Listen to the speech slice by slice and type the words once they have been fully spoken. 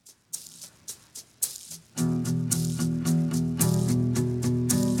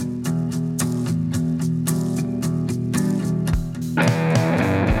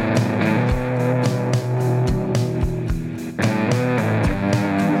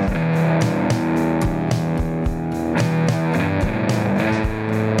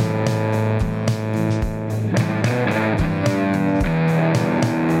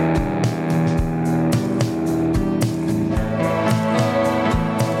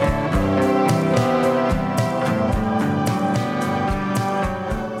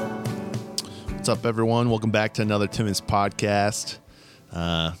up, everyone? Welcome back to another Timmons podcast.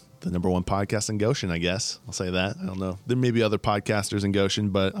 The number one podcast in Goshen, I guess. I'll say that. I don't know. There may be other podcasters in Goshen,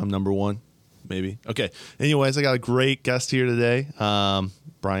 but I'm number one, maybe. Okay. Anyways, I got a great guest here today.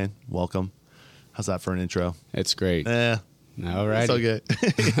 Brian, welcome. How's that for an intro? It's great. All right. It's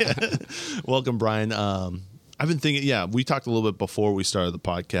okay. Welcome, Brian. I've been thinking, we talked a little bit before we started the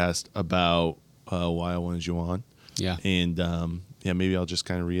podcast about why I wanted you on. Yeah. And, maybe I'll just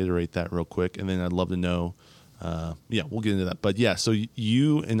kind of reiterate that real quick. And then I'd love to know, we'll get into that. But so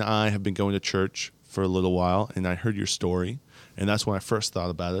you and I have been going to church for a little while, and I heard your story, and that's when I first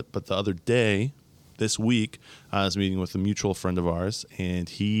thought about it. But the other day, this week, I was meeting with a mutual friend of ours, and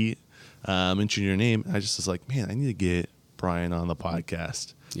he mentioned your name, and I just was like, man, I need to get Brian on the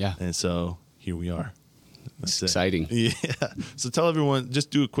podcast. Yeah. And so here we are. It's exciting. Yeah. So tell everyone, just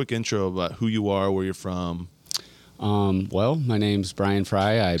do a quick intro about who you are, where you're from. Well, my name's Brian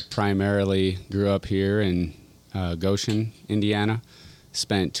Frye. I primarily grew up here in Goshen, Indiana.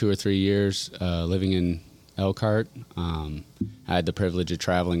 Spent 2 or 3 years living in Elkhart. I had the privilege of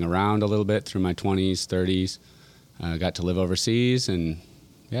traveling around a little bit through my 20s, 30s. Got to live overseas, and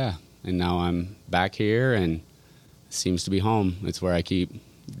now I'm back here, and it seems to be home. It's where I keep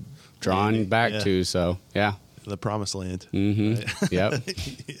drawing back to, so yeah. The promised land. Mm-hmm. Right? Yep.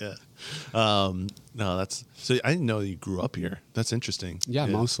 Yeah. No, that's so. I didn't know you grew up here. That's interesting. Yeah,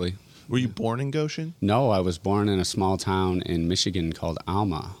 mostly. Were you born in Goshen? No, I was born in a small town in Michigan called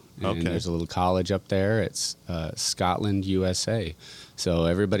Alma. And there's a little college up there. It's Scotland, USA. So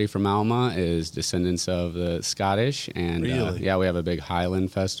everybody from Alma is descendants of the Scottish. And really? we have a big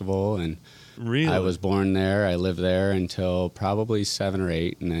Highland festival. And really? I was born there. I lived there until probably 7 or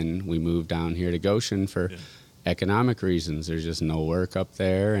 8. And then we moved down here to Goshen for economic reasons. There's just no work up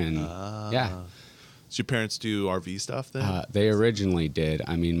there. And So your parents do RV stuff then? They originally did.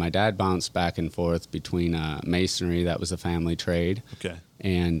 I mean, my dad bounced back and forth between masonry, that was a family trade. Okay.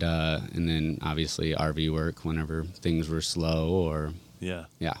 And then obviously RV work whenever things were slow or Yeah.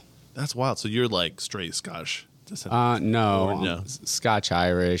 That's wild. So you're like straight Scottish descendant? No. Scotch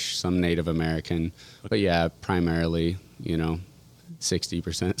Irish, some Native American, but primarily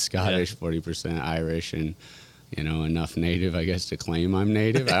 60% Scottish, 40% Irish, and enough Native, I guess, to claim I'm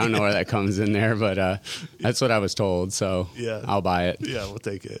Native. I don't know where that comes in there, but that's what I was told, so I'll buy it. Yeah, we'll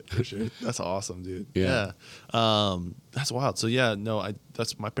take it for sure. That's awesome, dude. Yeah. That's wild. So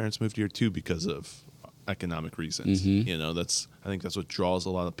that's my parents moved here too because of economic reasons. Mm-hmm. I think that's what draws a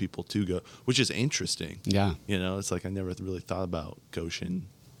lot of people to go, which is interesting. Yeah. It's like I never really thought about Goshen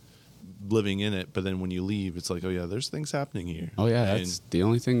living in it, but then when you leave, it's like, there's things happening here. Oh yeah, that's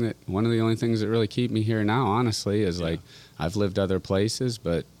one of the only things that really keep me here now, honestly, is like I've lived other places,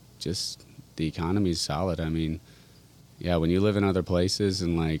 but just the economy's solid. I mean, when you live in other places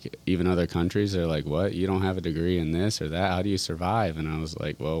and like even other countries, they're like, what? You don't have a degree in this or that? How do you survive? And I was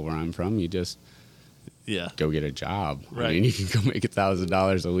like, well, where I'm from, you just go get a job. Right. I mean, you can go make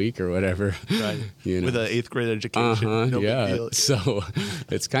 $1,000 a week or whatever. Right. With an 8th grade education. No big deal. So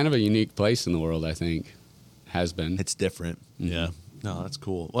it's kind of a unique place in the world, I think. Has been. It's different. Mm-hmm. Yeah. No, that's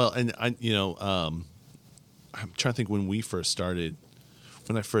cool. Well, and I'm trying to think when I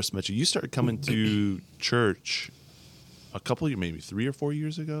first met you. You started coming to church a couple of years, maybe 3 or 4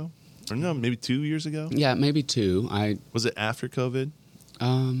 years ago. Or no, maybe 2 years ago. Yeah, maybe 2. Was it after COVID?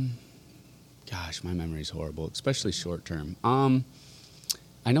 Gosh, my memory's horrible, especially short term.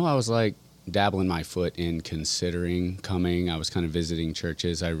 I know I was like dabbling my foot in considering coming. I was kind of visiting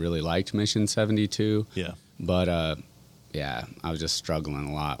churches. I really liked Mission 72. Yeah. But, I was just struggling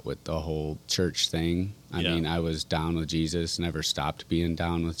a lot with the whole church thing. I mean, I was down with Jesus, never stopped being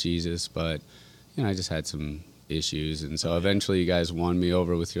down with Jesus, but, I just had some issues. And so eventually you guys won me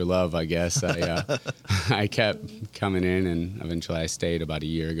over with your love, I guess. I kept coming in, and eventually I stayed about a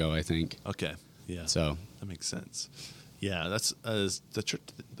year ago, I think. Okay. Yeah. So that makes sense. Yeah. That's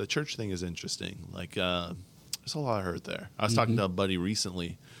the church thing is interesting. Like, there's a lot of hurt there. I was talking to a buddy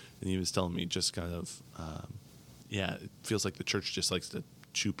recently, and he was telling me just kind of, it feels like the church just likes to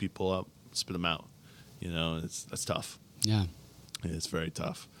chew people up, spit them out. That's tough. Yeah. It's very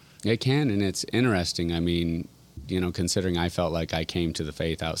tough. It can, and it's interesting. I mean, considering I felt like I came to the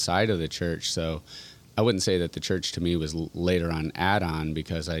faith outside of the church, so I wouldn't say that the church to me was later on add-on,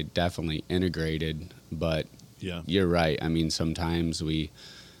 because I definitely integrated, but you're right. I mean, sometimes we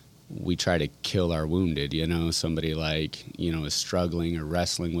try to kill our wounded, somebody is struggling or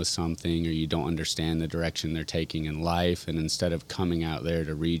wrestling with something, or you don't understand the direction they're taking in life, and instead of coming out there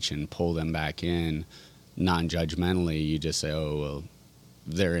to reach and pull them back in non-judgmentally, you just say, oh, well,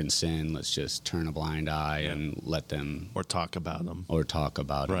 they're in sin, let's just turn a blind eye and let them... Or talk about them.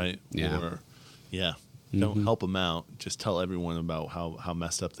 Right. Yeah. Yeah. Don't help them out. Just tell everyone about how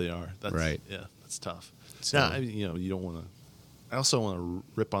messed up they are. That's, Right. Yeah, that's tough. So- Now, you don't want to. I also want to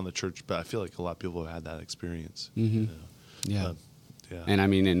rip on the church, but I feel like a lot of people have had that experience. Yeah. Yeah. And I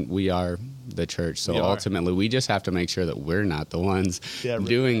mean, and we are the church, so We are. ultimately we just have to make sure that we're not the ones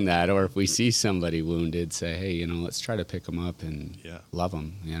doing that. Or if we see somebody wounded, say, hey, let's try to pick them up and love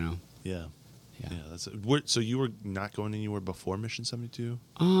them. Yeah. So you were not going anywhere before Mission 72?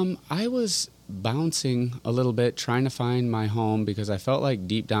 I was bouncing a little bit, trying to find my home because I felt like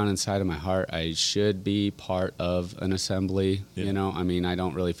deep down inside of my heart I should be part of an assembly. Yeah. I mean, I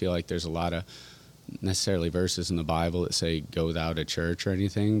don't really feel like there's a lot of necessarily verses in the Bible that say go without a church or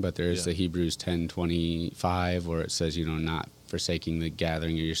anything, but there's the Hebrews 10:25 where it says, not forsaking the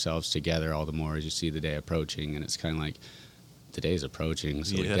gathering of yourselves together all the more as you see the day approaching. And it's kind of like the day's approaching,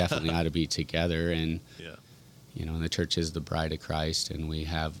 so we definitely ought to be together. And the church is the bride of Christ, and we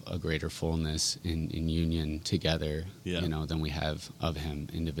have a greater fullness in union together, than we have of Him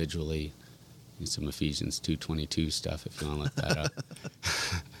individually. Some Ephesians 2:22 stuff, if you want to look that up.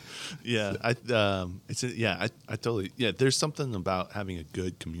 I totally. Yeah, there's something about having a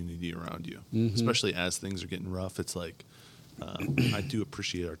good community around you, especially as things are getting rough. It's like I do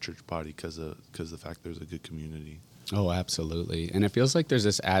appreciate our church body because of the fact there's a good community. Oh, absolutely. And it feels like there's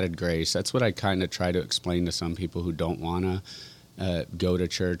this added grace. That's what I kind of try to explain to some people who don't want to go to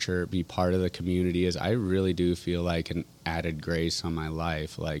church or be part of the community is I really do feel like an added grace on my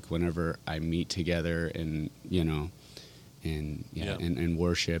life. Like whenever I meet together and, and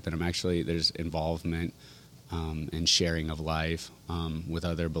worship, and I'm actually, there's involvement and sharing of life with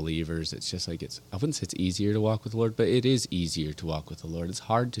other believers. It's just like I wouldn't say it's easier to walk with the Lord, but it is easier to walk with the Lord. It's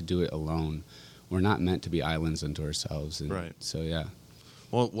hard to do it alone. We're not meant to be islands unto ourselves. And right. So, yeah.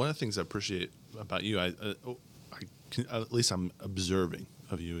 Well, one of the things I appreciate about you, I at least I'm observing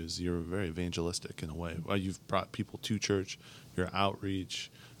of you, is you're very evangelistic in a way. Well, you've brought people to church, your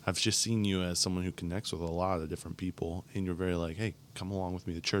outreach. I've just seen you as someone who connects with a lot of different people, and you're very like, hey, come along with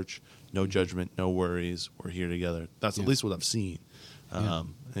me to church. No judgment, no worries. We're here together. That's at least what I've seen.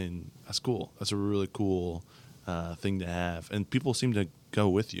 And that's cool. That's a really cool thing to have. And people seem to go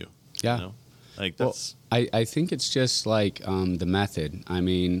with you. Yeah. Like that's. Well, I think it's just like the method. I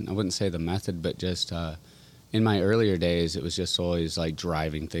mean, I wouldn't say the method, but just in my earlier days, it was just always like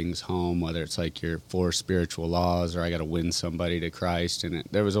driving things home, whether it's like your 4 spiritual laws or I got to win somebody to Christ. And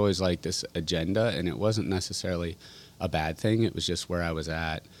there was always like this agenda, and it wasn't necessarily a bad thing. It was just where I was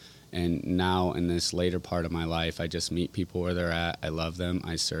at. And now in this later part of my life, I just meet people where they're at. I love them.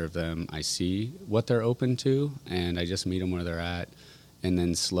 I serve them. I see what they're open to, and I just meet them where they're at. And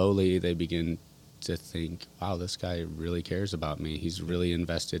then slowly they begin to think, wow, this guy really cares about me. He's really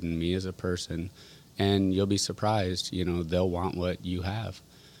invested in me as a person. And you'll be surprised, they'll want what you have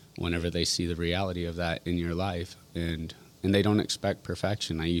whenever they see the reality of that in your life. And they don't expect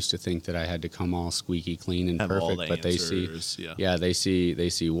perfection. I used to think that I had to come all squeaky clean and perfect, but they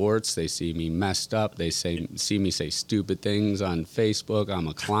see warts, they see me messed up, they see me say stupid things on Facebook. I'm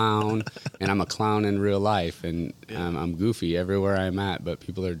a clown, and I'm a clown in real life, and I'm goofy everywhere I'm at. But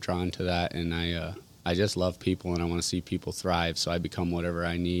people are drawn to that, and I just love people, and I want to see people thrive. So I become whatever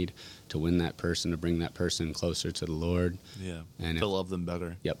I need to win that person, to bring that person closer to the Lord. Yeah, and to love them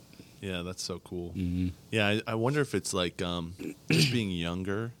better. Yep. Yeah, that's so cool. Mm-hmm. Yeah, I wonder if it's like just being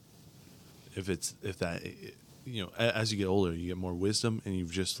younger, if that, as you get older, you get more wisdom, and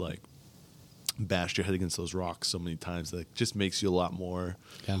you've just like bashed your head against those rocks so many times that it just makes you a lot more,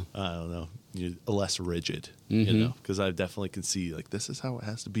 I don't know, you're less rigid, because I definitely can see like this is how it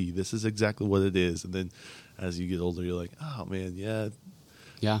has to be. This is exactly what it is. And then as you get older, you're like, oh man, yeah.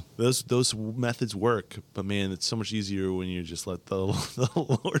 Those methods work, but man, it's so much easier when you just let the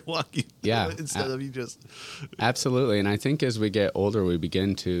Lord walk you through it instead of you just. Absolutely, and I think as we get older, we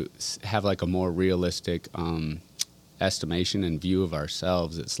begin to have like a more realistic estimation and view of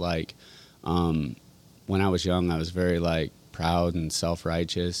ourselves. It's like when I was young, I was very like proud and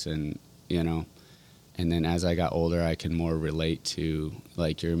self-righteous, and and then as I got older, I can more relate to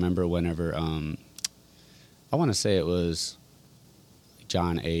like you remember whenever I want to say it was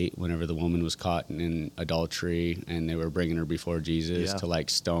John 8, whenever the woman was caught in adultery and they were bringing her before Jesus to like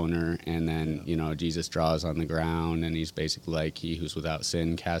stone her, and then Jesus draws on the ground and he's basically like, he who's without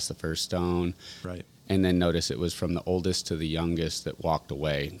sin cast the first stone. Right. And then notice it was from the oldest to the youngest that walked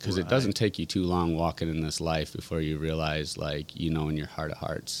away, because it doesn't take you too long walking in this life before you realize, like, in your heart of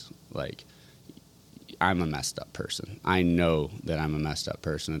hearts, like, I'm a messed up person. I know that I'm a messed up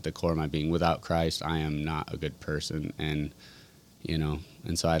person at the core of my being. Without Christ, I am not a good person. And you know.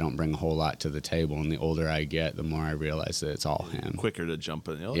 And so I don't bring a whole lot to the table. And the older I get, the more I realize that it's all him. Quicker to jump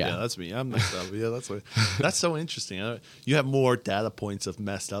in. Oh, Yeah. yeah, that's me. I'm messed up. Yeah, that's so interesting. You have more data points of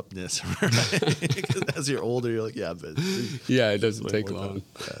messed upness, right? 'Cause as you're older, you're like, yeah, but Yeah, it doesn't take long.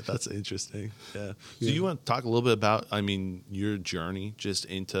 Yeah, that's interesting. Yeah. So you want to talk a little bit about, I mean, your journey just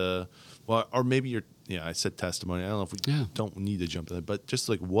into, well, or maybe your, yeah, I said testimony. I don't know if we don't need to jump in there, but just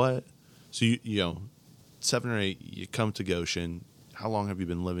like what, so you know, 7 or 8, you come to Goshen. How long have you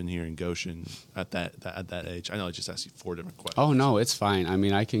been living here in Goshen at that age? I know I just asked you 4 different questions. Oh, no, it's fine. I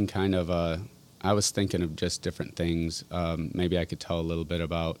mean, I can kind of, I was thinking of just different things. Maybe I could tell a little bit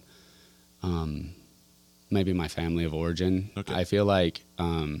about maybe my family of origin. Okay. I feel like,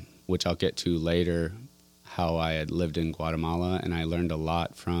 which I'll get to later, how I had lived in Guatemala, and I learned a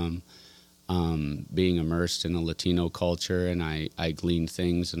lot from being immersed in the Latino culture, and I gleaned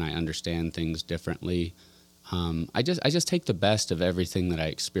things and I understand things differently. I just take the best of everything that I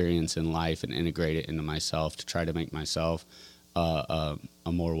experience in life and integrate it into myself to try to make myself a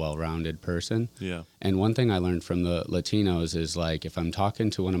more well-rounded person. Yeah. And one thing I learned from the Latinos is, like, if I'm talking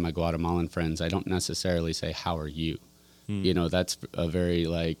to one of my Guatemalan friends, I don't necessarily say, "How are you?" You know, that's a very,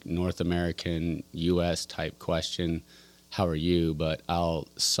 like, North American, U.S. type question, "How are you?" But I'll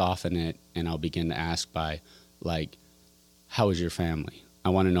soften it and I'll begin to ask by, like, "How is your family?" I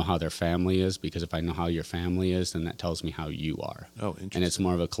want to know how their family is, because if I know how your family is, then that tells me how you are. Oh, interesting. And it's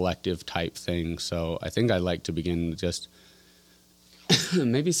more of a collective type thing. So I think I'd like to begin with just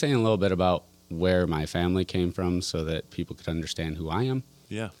maybe saying a little bit about where my family came from so that people could understand who I am.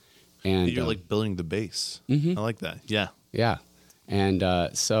 Yeah. And you're like building the base. Mhm. I like that. Yeah. Yeah. And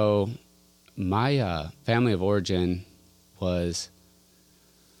so my family of origin was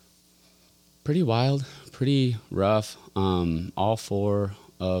pretty wild, pretty rough. All 4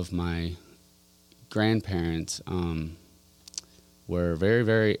 of my grandparents were very,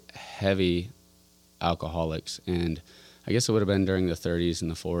 very heavy alcoholics. And I guess it would have been during the 30s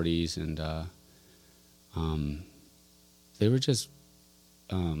and the 40s. And they were just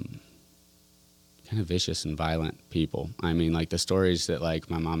kind of vicious and violent people. I mean, like, the stories that, like,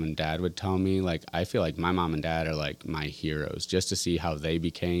 my mom and dad would tell me, like, I feel like my mom and dad are like my heroes, just to see how they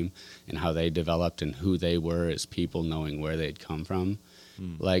became and how they developed and who they were as people, knowing where they'd come from.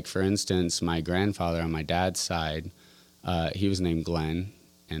 Like, for instance, my grandfather on my dad's side, he was named Glenn,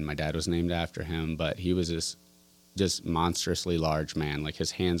 and my dad was named after him, but he was this just monstrously large man. Like,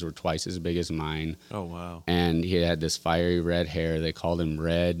 his hands were twice as big as mine. Oh, wow. And he had this fiery red hair. They called him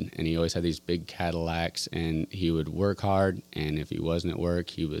Red, and he always had these big Cadillacs, and he would work hard, and if he wasn't at work,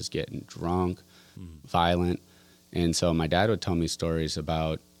 he was getting drunk, violent. And so my dad would tell me stories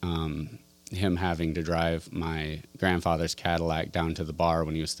about him having to drive my grandfather's Cadillac down to the bar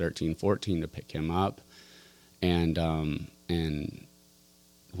when he was 13, 14 to pick him up. And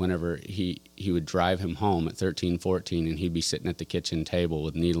whenever he would drive him home at 13, 14, and he'd be sitting at the kitchen table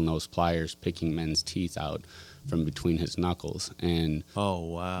with needle-nose pliers picking men's teeth out from between his knuckles. And oh,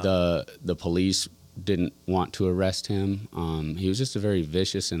 wow. The police didn't want to arrest him. He was just a very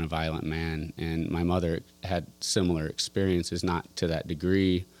vicious and a violent man. And my mother had similar experiences, not to that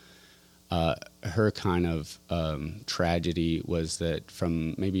degree. Her kind of tragedy was that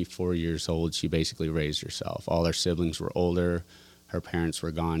from maybe 4 years old, she basically raised herself. All her siblings were older. Her parents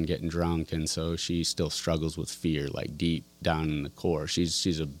were gone getting drunk, and so she still struggles with fear, like, deep down in the core.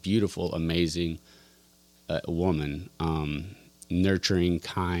 She's a beautiful, amazing woman, nurturing,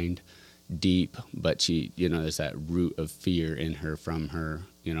 kind, deep, but she, you know, there's that root of fear in her from her,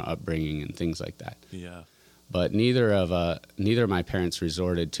 you know, upbringing and things like that. Yeah. But neither of my parents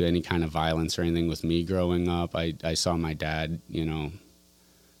resorted to any kind of violence or anything with me growing up. I saw my dad, you know,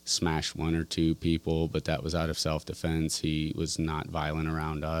 smash 1 or 2 people, but that was out of self-defense. He was not violent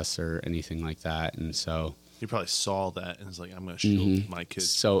around us or anything like that. And so he probably saw that and was like, I'm going to shield my kids.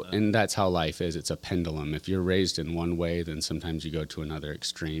 So, and that's how life is. It's a pendulum. If you're raised in one way, then sometimes you go to another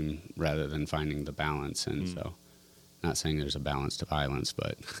extreme rather than finding the balance. And so, not saying there's a balance to violence,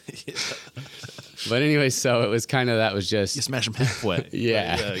 but but anyway, so it was kind of, that was just, you smash them halfway.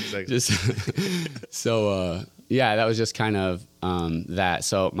 Yeah, yeah, exactly. Just so yeah, that was just kind of that.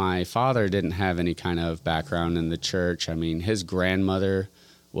 So my father didn't have any kind of background in the church. I mean, his grandmother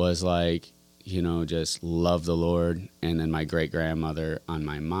was like, you know, just loved the Lord. And then my great-grandmother on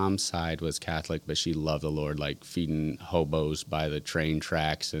my mom's side was Catholic, but she loved the Lord, like feeding hobos by the train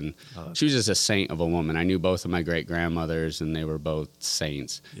tracks. And she was just a saint of a woman. I knew both of my great-grandmothers, and they were both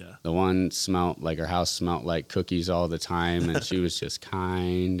saints. Yeah. The one smelled like, her house smelled like cookies all the time, and she was just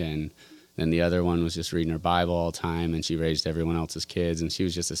kind. And then the other one was just reading her Bible all the time, and she raised everyone else's kids, and she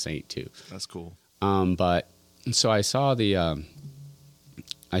was just a saint too. That's cool. But so I saw the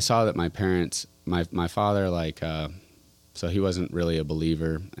I saw that my parents, my father, so he wasn't really a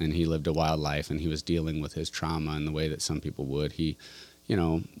believer, and he lived a wild life, and he was dealing with his trauma in the way that some people would. He,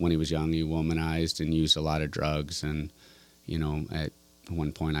 when he was young, he womanized and used a lot of drugs, and, at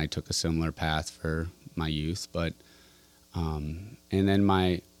one point I took a similar path for my youth, but, and then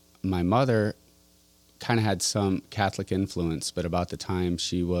my mother kind of had some Catholic influence, but about the time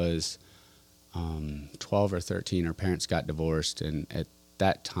she was 12 or 13, her parents got divorced, and at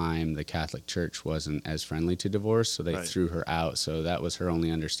that time the Catholic Church wasn't as friendly to divorce, so they threw her out. So that was her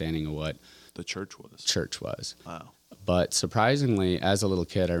only understanding of what the church was. Wow. But surprisingly, as a little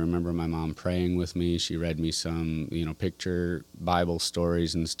kid, I remember my mom praying with me. She read me some, picture Bible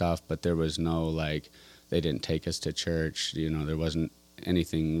stories and stuff, but there was no, they didn't take us to church. There wasn't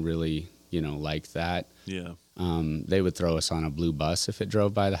anything really, like that. Yeah. They would throw us on a blue bus if it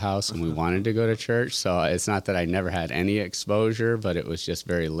drove by the house and we wanted to go to church. So it's not that I never had any exposure, but it was just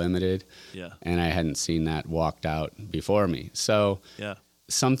very limited. Yeah. And I hadn't seen that walked out before me. So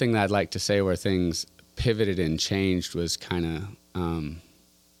something that I'd like to say where things pivoted and changed was kind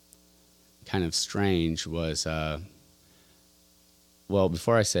of strange was,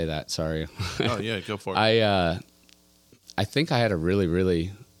 before I say that, sorry. Oh yeah, go for it. I think I had a really,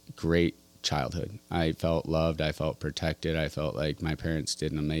 really great childhood. I felt loved. I felt protected. I felt like my parents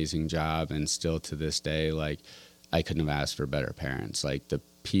did an amazing job, and still to this day, I couldn't have asked for better parents. The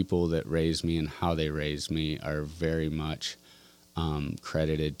people that raised me and how they raised me are very much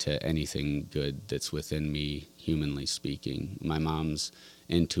credited to anything good that's within me, humanly speaking. My mom's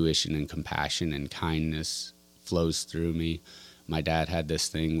intuition and compassion and kindness flows through me. My dad had this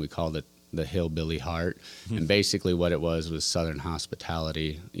thing, we called it the hillbilly heart. And basically what it was Southern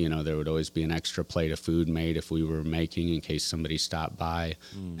hospitality. There would always be an extra plate of food made if we were making in case somebody stopped by.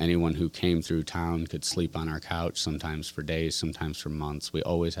 Anyone who came through town could sleep on our couch, sometimes for days, sometimes for months. We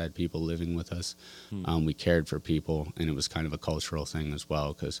always had people living with us. We cared for people, and it was kind of a cultural thing as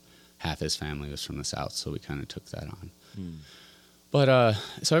well because half his family was from the South, so we kind of took that on. But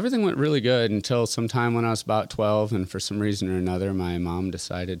so everything went really good until sometime when I was about 12, and for some reason or another, my mom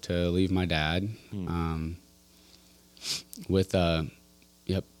decided to leave my dad with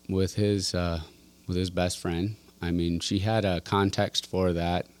his best friend. I mean, she had a context for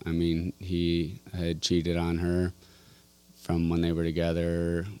that. I mean, he had cheated on her from when they were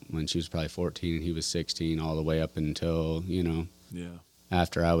together when she was probably 14 and he was 16, all the way up until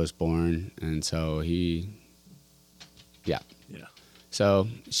after I was born, and so So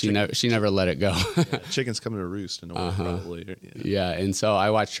she never let it go. Chicken's coming to roost in a way, probably. Yeah, and so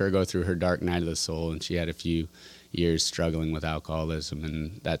I watched her go through her dark night of the soul, and she had a few years struggling with alcoholism,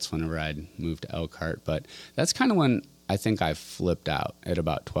 and that's whenever I'd moved to Elkhart. But that's kind of when I think I flipped out at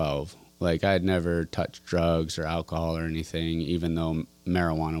about 12. I had never touched drugs or alcohol or anything, even though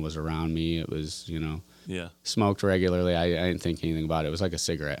marijuana was around me. It was, smoked regularly. I didn't think anything about it. It was like a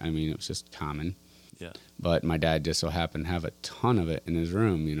cigarette. I mean, it was just common. Yeah. But my dad just so happened to have a ton of it in his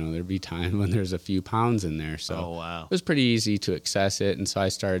room. There'd be times when there's a few pounds in there. So it was pretty easy to access it. And so I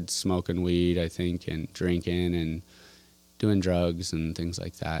started smoking weed, I think, and drinking and doing drugs and things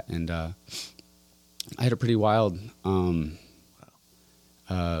like that. And I had a pretty wild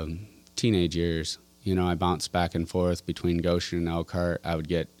teenage years. I bounced back and forth between Goshen and Elkhart. I would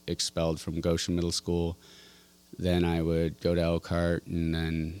get expelled from Goshen Middle School. Then I would go to Elkhart and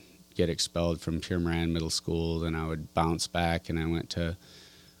then get expelled from Pure Moran Middle School. Then I would bounce back, and I went to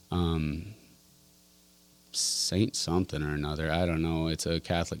Saint something or another. I don't know. It's a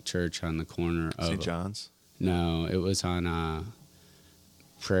Catholic church on the corner of St. John's? No, it was on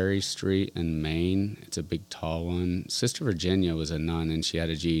Prairie Street in Maine. It's a big, tall one. Sister Virginia was a nun, and she had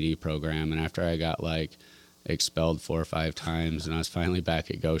a GED program. And after I got expelled 4 or 5 times, and I was finally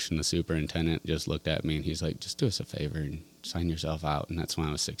back at Goshen, the superintendent just looked at me and he's like, "Just do us a favor and sign yourself out." And that's when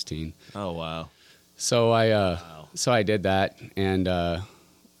I was 16. Oh wow! So I did that,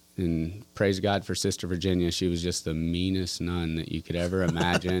 and praise God for Sister Virginia. She was just the meanest nun that you could ever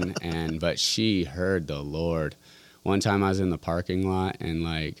imagine, but she heard the Lord. One time I was in the parking lot, and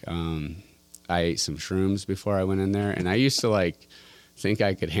I ate some shrooms before I went in there, and I used to think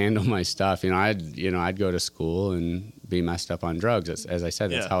I could handle my stuff. I'd go to school and be messed up on drugs. As I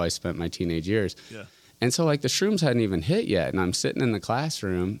said, that's how I spent my teenage years. Yeah. And so the shrooms hadn't even hit yet, and I'm sitting in the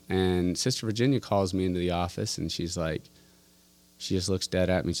classroom, and Sister Virginia calls me into the office, and she just looks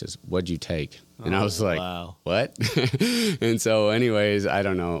dead at me and says, "What'd you take?" And I was like, wow. "What?" And so anyways, I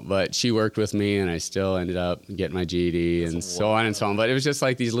don't know, but she worked with me, and I still ended up getting my GED and so on and so on. But it was just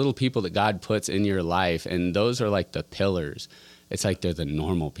these little people that God puts in your life, and those are the pillars. it's like they're the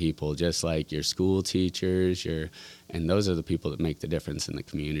normal people, just like your school teachers, and those are the people that make the difference in the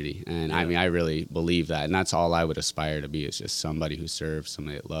community. And I mean, I really believe that, and that's all I would aspire to be, is just somebody who serves,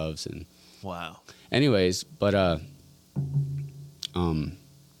 somebody that loves. And Wow. anyways, but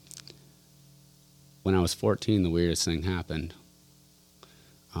when I was 14, the weirdest thing happened.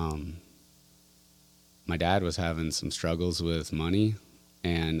 My dad was having some struggles with money,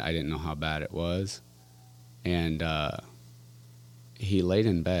 and I didn't know how bad it was. And he laid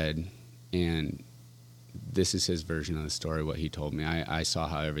in bed, and this is his version of the story, what he told me. I saw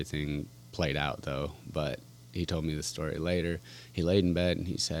how everything played out, though, but he told me the story later. He laid in bed, and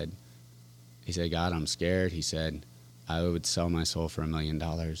he said, God, I'm scared. He said, I would sell my soul for $1 million.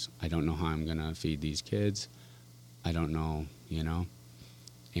 I don't know how I'm going to feed these kids. I don't know, you know.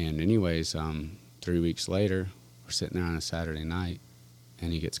 And anyways, 3 weeks later, we're sitting there on a Saturday night,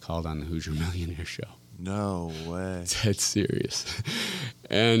 and he gets called on the Hoosier Millionaire Show. No way. That's serious.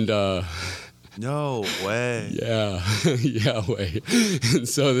 And no way. Yeah, yeah, way. And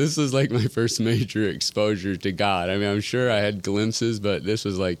so this was like my first major exposure to God. I mean, I'm sure I had glimpses, but this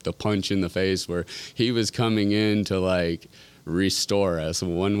was like the punch in the face where he was coming in to like restore us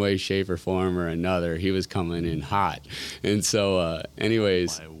one way, shape, or form or another. He was coming in hot. And so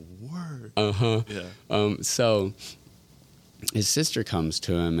anyways. My word. Yeah. So his sister comes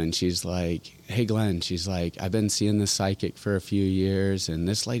to him, and she's like, hey, Glenn, she's like, I've been seeing this psychic for a few years, and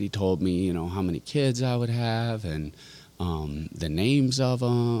this lady told me, you know, how many kids I would have, and the names of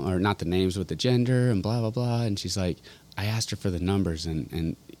them, or not the names, but the gender, and blah, blah, blah. And she's like, I asked her for the numbers,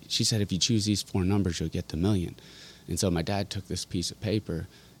 and she said, if you choose these 4 numbers, you'll get the $1 million. And so my dad took this piece of paper,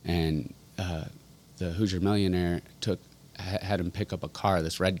 and the Hoosier Millionaire had him pick up a car,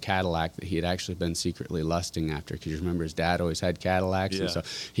 this red Cadillac that he had actually been secretly lusting after, because you remember his dad always had Cadillacs, and so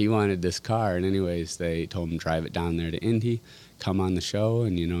he wanted this car. And anyways, they told him drive it down there to Indy, come on the show,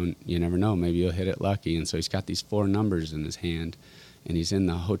 and you know, you never know, maybe you'll hit it lucky. And so he's got these 4 numbers in his hand, and he's in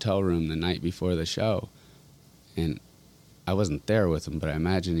the hotel room the night before the show, and I wasn't there with him, but I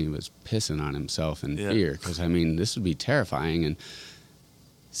imagine he was pissing on himself in fear, because I mean, this would be terrifying. And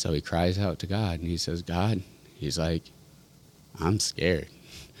so he cries out to God, and he says, God, he's like, I'm scared.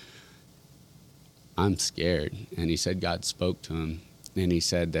 I'm scared. And he said God spoke to him, and he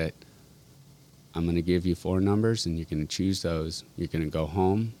said that I'm going to give you 4 numbers, and you're going to choose those. You're going to go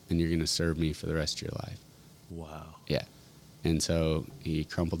home, and you're going to serve me for the rest of your life. Wow. Yeah. And so he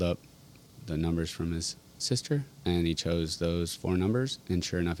crumpled up the numbers from his sister, and he chose those 4 numbers, and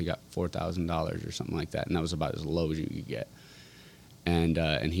sure enough, he got $4,000 or something like that, and that was about as low as you could get.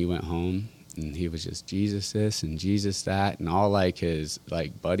 And he went home, and he was just Jesus this and Jesus that, and all like his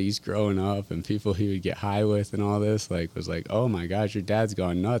like buddies growing up and people he would get high with and all this, like was like, oh my gosh, your dad's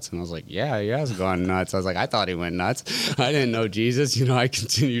gone nuts. And I was like, yeah, he has gone nuts. I was like, I thought he went nuts. I didn't know Jesus. You know, I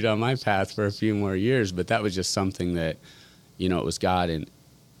continued on my path for a few more years, but that was just something that, you know, it was God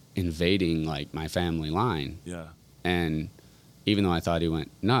invading like my family line. Yeah. And even though I thought he went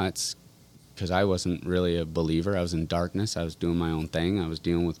nuts, because I wasn't really a believer, I was in darkness, I was doing my own thing, I was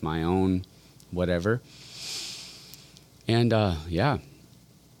dealing with my own whatever. And yeah,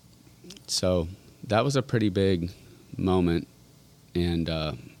 so that was a pretty big moment. And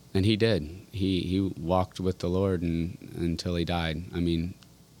he did. He walked with the Lord until he died. I mean,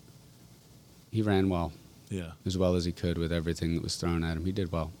 he ran well. Yeah. As well as he could with everything that was thrown at him. He did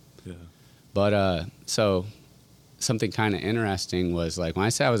well. Yeah. But so something kind of interesting was, like, when I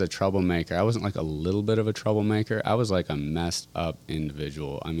say I was a troublemaker, I wasn't like a little bit of a troublemaker. I was like a messed up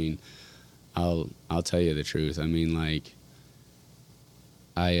individual. I mean, I'll tell you the truth. I mean, like,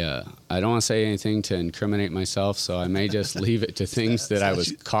 I don't want to say anything to incriminate myself, so I may just leave it to things that I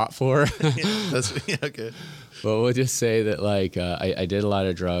was caught for. Yeah, okay. But we'll just say that, like, I did a lot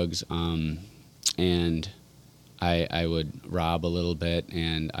of drugs, and I would rob a little bit,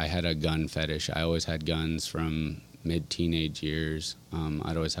 and I had a gun fetish. I always had guns from mid-teenage years.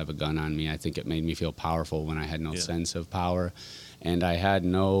 I'd always have a gun on me. I think it made me feel powerful when I had no sense of power. And I had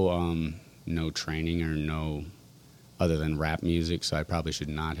no training or no other than rap music, so I probably should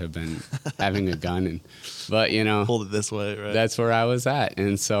not have been having a gun. But, you know, hold it this way, right? That's where I was at.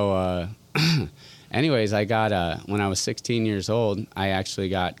 And so anyways, I got when I was 16 years old, I actually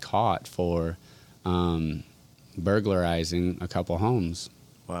got caught for burglarizing a couple homes.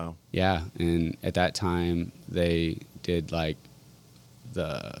 Wow. Yeah, and at that time they did like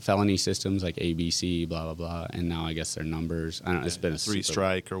the felony systems like ABC, blah blah blah, and now I guess they're numbers. I don't know. It's been a 3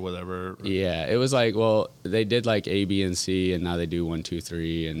 strike or whatever. Yeah, it was like, well, they did like A, B, and C, and now they do 1, 2,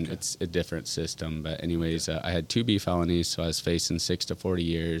 3, and it's a different system. But anyways, I had 2 B felonies, so I was facing 6 to 40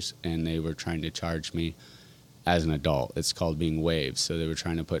 years, and they were trying to charge me as an adult. It's called being waived. So they were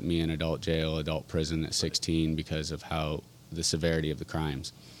trying to put me in adult jail, adult prison at 16 because of how the severity of the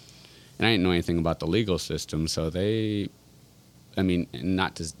crimes. And I didn't know anything about the legal system, so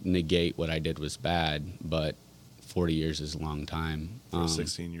not to negate what I did was bad, but 40 years is a long time. For a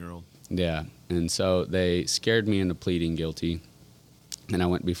 16-year-old. Yeah. And so they scared me into pleading guilty, and I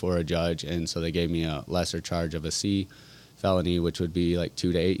went before a judge, and so they gave me a lesser charge of a C felony, which would be like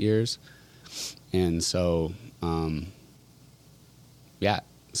 2 to 8 years. And so,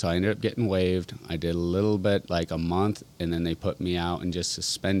 so I ended up getting waived. I did a little bit, like a month, and then they put me out and just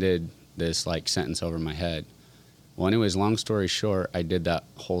suspended this like sentence over my head. Well, anyways, long story short, I did that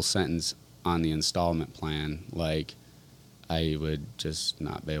whole sentence on the installment plan. Like, I would just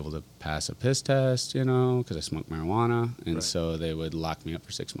not be able to pass a piss test, because I smoked marijuana, and Right. so they would lock me up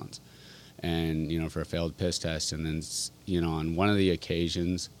for 6 months. And, for a failed piss test. And then, on one of the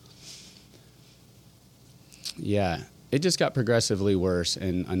occasions, it just got progressively worse.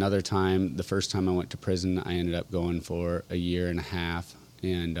 And another time, the first time I went to prison, I ended up going for a year and a half.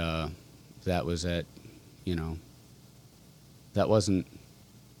 And that was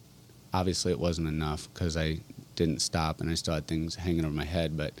obviously it wasn't enough because I didn't stop and I still had things hanging over my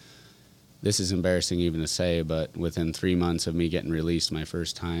head. But this is embarrassing even to say, but within 3 months of me getting released my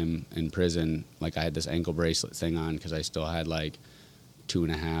first time in prison, like I had this ankle bracelet thing on because I still had like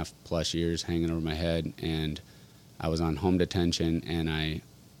 2.5+ years hanging over my head, and I was on home detention, and I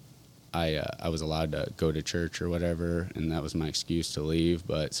was allowed to go to church or whatever, and that was my excuse to leave.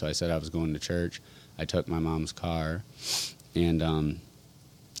 But so I said I was going to church. I took my mom's car, and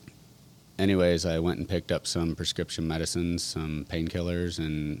anyways, I went and picked up some prescription medicines, some painkillers,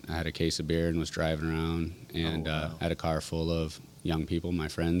 and I had a case of beer and was driving around, and had a car full of young people, my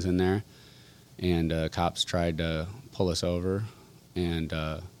friends in there, and cops tried to pull us over, and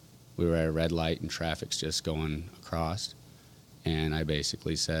we were at a red light and traffic's just going across, and I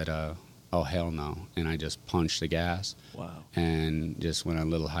basically said, oh, hell no, and I just punched the gas. Wow. And just went on a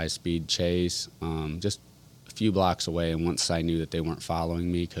little high-speed chase, just a few blocks away, and once I knew that they weren't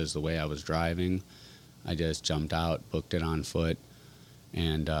following me because the way I was driving, I just jumped out, booked it on foot,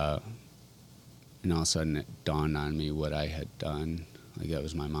 and all of a sudden it dawned on me what I had done. Like, that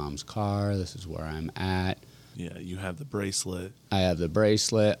was my mom's car, this is where I'm at. Yeah, you have the bracelet. I have the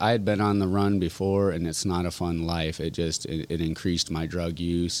bracelet. I had been on the run before, and it's not a fun life. It increased my drug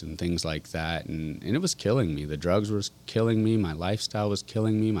use and things like that, and it was killing me. The drugs were killing me. My lifestyle was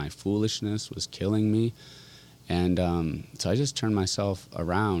killing me. My foolishness was killing me. And so I just turned myself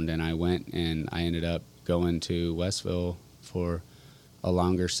around, and I went, and I ended up going to Westville for a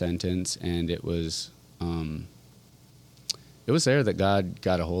longer sentence, and it was there that God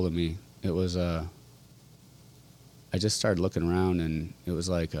got a hold of me. It was I just started looking around, and it was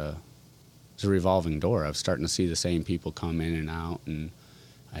like it was a revolving door. I was starting to see the same people come in and out, and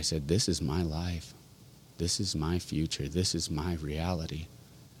I said, this is my life. This is my future. This is my reality.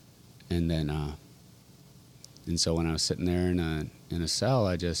 And then, and so when I was sitting there in a cell,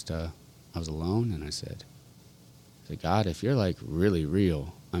 I was alone, and I said, God, if you're like really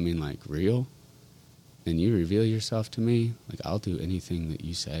real, I mean like real, and you reveal yourself to me, like I'll do anything that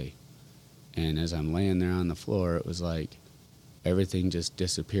you say. And as I'm laying there on the floor, it was like everything just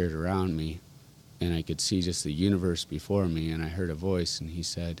disappeared around me, and I could see just the universe before me, and I heard a voice, and he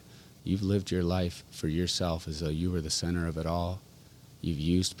said, you've lived your life for yourself as though you were the center of it all. You've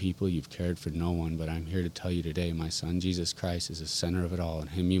used people, you've cared for no one, but I'm here to tell you today, my son, Jesus Christ, is the center of it all, and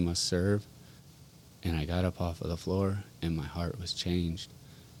him you must serve. And I got up off of the floor, and my heart was changed,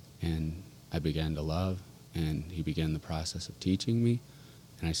 and I began to love, and he began the process of teaching me.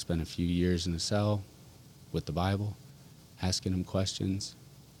 And I spent a few years in a cell with the Bible, asking him questions,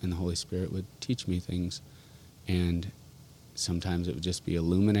 and the Holy Spirit would teach me things. And sometimes it would just be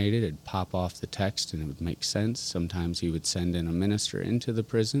illuminated. It'd pop off the text, and it would make sense. Sometimes he would send in a minister into the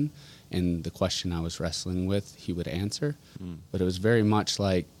prison, and the question I was wrestling with, he would answer. But it was very much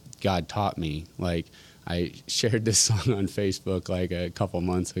like God taught me. Like, I shared this song on Facebook like a couple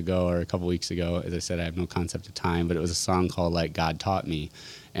months ago or a couple weeks ago. As I said, I have no concept of time, but it was a song called like God Taught Me.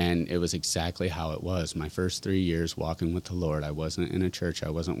 And it was exactly how it was. My first 3 years walking with the Lord, I wasn't in a church, I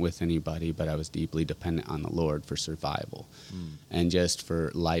wasn't with anybody, but I was deeply dependent on the Lord for survival and just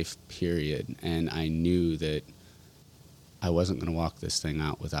for life, period. And I knew that I wasn't going to walk this thing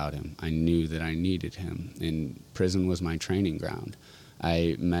out without him. I knew that I needed him. And prison was my training ground.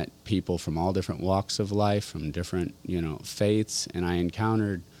 I met people from all different walks of life, from different, faiths, and I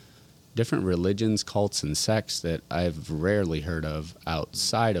encountered different religions, cults, and sects that I've rarely heard of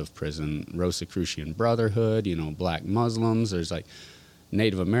outside of prison. Rosicrucian Brotherhood, Black Muslims. There's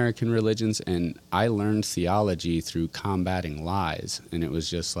Native American religions, and I learned theology through combating lies. And it was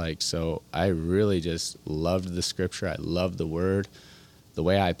just like, so I really just loved the scripture. I loved the word. The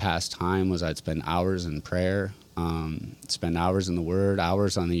way I passed time was I'd spend hours in prayer, spend hours in the word,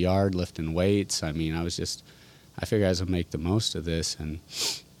 hours on the yard lifting weights. I mean, I figured I was going to make the most of this. And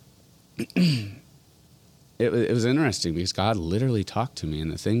it was interesting because God literally talked to me,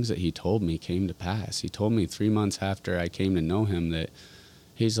 and the things that he told me came to pass. He told me 3 months after I came to know him that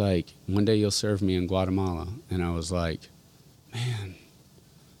he's like, one day you'll serve me in Guatemala. And I was like, man.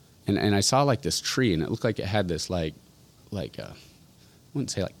 And I saw like this tree, and it looked like it had this I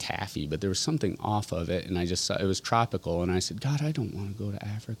wouldn't say like taffy, but there was something off of it. And I just saw it was tropical. And I said, God, I don't want to go to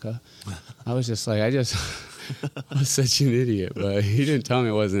Africa. I was just like, I was such an idiot. But he didn't tell me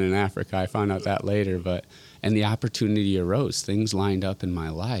it wasn't in Africa. I found out that later. And the opportunity arose. Things lined up in my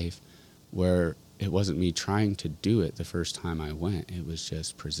life where it wasn't me trying to do it the first time I went. It was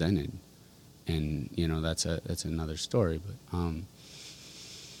just presented. And, that's another story. But,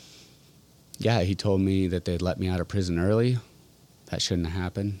 yeah, he told me that they'd let me out of prison early. That shouldn't have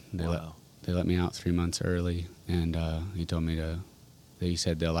happened. They let me out 3 months early. And he told me he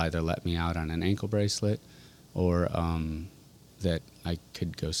said they'll either let me out on an ankle bracelet or that I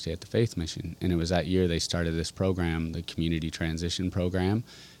could go stay at the Faith Mission. And it was that year they started this program, the Community Transition Program.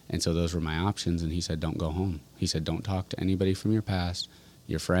 And so those were my options. And he said, don't go home. He said, don't talk to anybody from your past,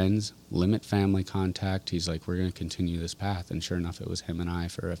 your friends, limit family contact. He's like, we're going to continue this path. And sure enough, it was him and I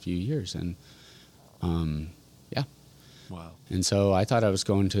for a few years. And yeah. Wow. And so I thought I was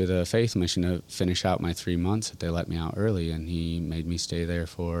going to the Faith Mission to finish out my 3 months that they let me out early. And he made me stay there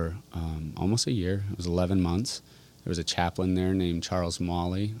for almost a year. It was 11 months. There was a chaplain there named Charles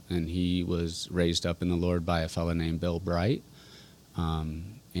Mawley, and he was raised up in the Lord by a fellow named Bill Bright.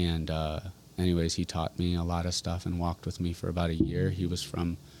 Anyways, he taught me a lot of stuff and walked with me for about a year. He was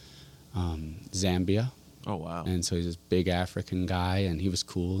from Zambia. Oh, wow. And so he's this big African guy, and he was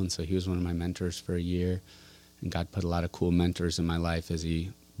cool. And so he was one of my mentors for a year. And God put a lot of cool mentors in my life as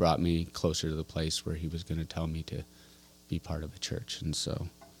he brought me closer to the place where he was going to tell me to be part of a church. And so...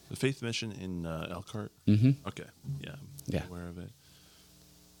 The Faith Mission in Elkhart? Mm-hmm. Okay. Yeah. Yeah. Aware of it.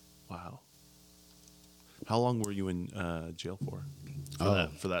 Wow. How long were you in jail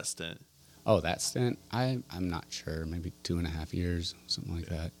for that stint? Oh, that stint? I'm not sure. Maybe 2.5 years, something like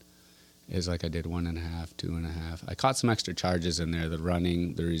that. It was like I did 1.5, 2.5. I caught some extra charges in there: the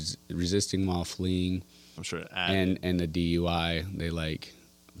running, the resisting while fleeing. I'm sure. And the DUI.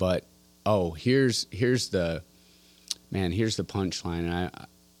 But here's the punchline.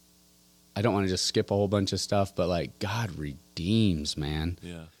 I don't want to just skip a whole bunch of stuff, but like God redeems, man.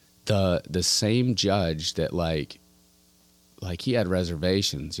 Yeah. The same judge that like he had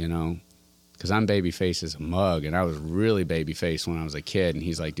reservations, because I'm babyface as a mug, and I was really babyface when I was a kid. And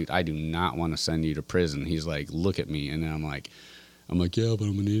he's like, dude, I do not want to send you to prison. He's like, look at me, and then I'm like, yeah, but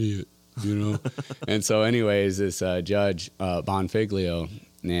I'm an idiot, And so, anyways, this judge Bonfiglio,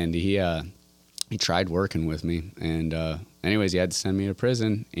 and he tried working with me, and anyways, he had to send me to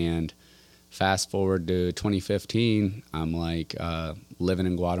prison. And fast forward to 2015, I'm like living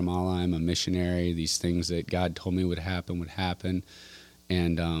in Guatemala. I'm a missionary. These things that God told me would happen,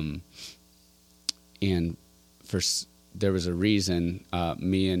 and there was a reason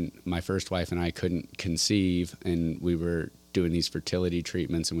me and my first wife and I couldn't conceive, and we were doing these fertility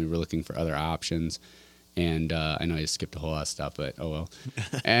treatments, and we were looking for other options. And I know I skipped a whole lot of stuff, but oh well.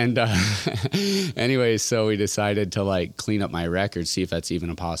 And anyways, so we decided to clean up my record, see if that's even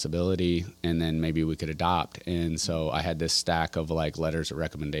a possibility, and then maybe we could adopt. And so I had this stack of letters of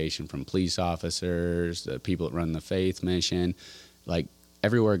recommendation from police officers, the people that run the Faith Mission.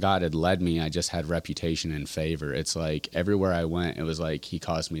 Everywhere God had led me, I just had reputation and favor. It's like everywhere I went, it was like he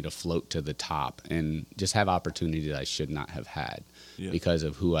caused me to float to the top and just have opportunity that I should not have had because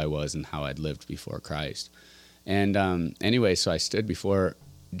of who I was and how I'd lived before Christ. And anyway, so I stood before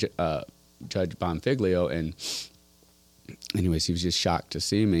Judge Bonfiglio, and anyways, he was just shocked to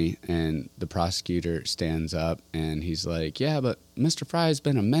see me. And the prosecutor stands up, and he's like, yeah, but Mr. Frye has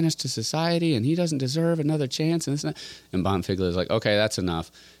been a menace to society, and he doesn't deserve another chance. And Bonfiglio is like, okay, that's enough.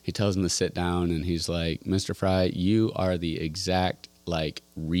 He tells him to sit down, and he's like, Mr. Frye, you are the exact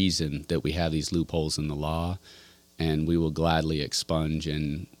reason that we have these loopholes in the law, and we will gladly expunge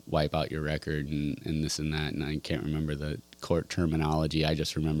and wipe out your record and this and that. And I can't remember the court terminology. I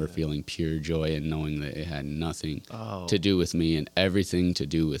just remember feeling pure joy and knowing that it had nothing Oh. to do with me and everything to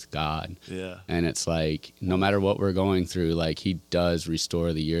do with God. Yeah. And it's like, no matter what we're going through, like, he does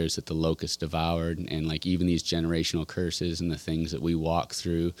restore the years that the locust devoured. And like, even these generational curses and the things that we walk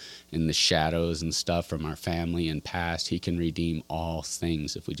through and the shadows and stuff from our family and past, he can redeem all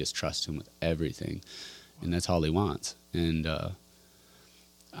things if we just trust him with everything. And that's all he wants. And I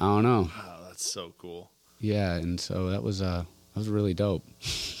don't know. Wow, that's so cool. Yeah, and so that was really dope.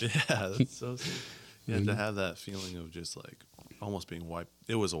 Yeah, that's so sweet. You have to have that feeling of just like almost being wiped.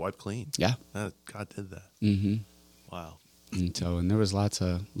 It was a wipe clean. Yeah. God did that. Mm-hmm. Wow. And there was lots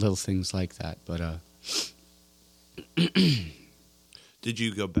of little things like that, but Did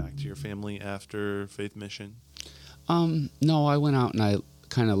you go back to your family after Faith Mission? no, I went out and I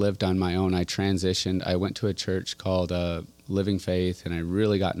kind of lived on my own. I transitioned. I went to a church called Living Faith, and I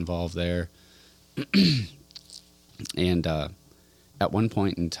really got involved there. And at one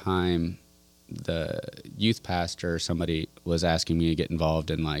point in time, the youth pastor or somebody was asking me to get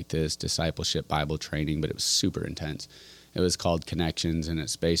involved in like this discipleship Bible training, but it was super intense. It was called Connections, and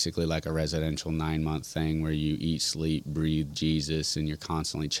it's basically like a residential 9-month thing where you eat, sleep, breathe Jesus, and you're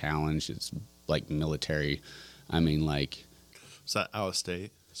constantly challenged. It's like military. I mean, like... Was that out of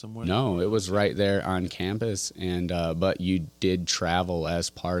state somewhere? No, it was right there on campus, and but you did travel as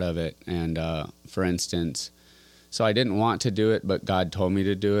part of it. And for instance, so I didn't want to do it, but God told me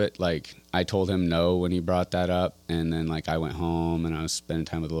to do it. Like, I told him no when he brought that up, and then like I went home and I was spending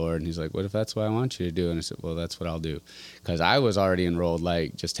time with the Lord, and he's like, "What if that's what I want you to do?" And I said, "Well, that's what I'll do," because I was already enrolled,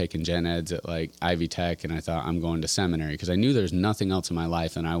 like just taking gen eds at like Ivy Tech, and I thought I'm going to seminary because I knew there's nothing else in my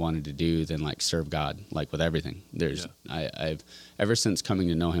life that I wanted to do than like serve God, like with everything. I've ever since coming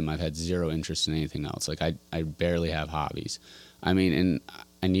to know him, I've had zero interest in anything else. Like I barely have hobbies. I mean, and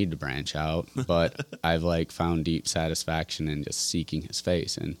I need to branch out, but I've like found deep satisfaction in just seeking his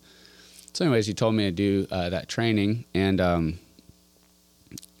face. And so anyways, he told me to do that training, and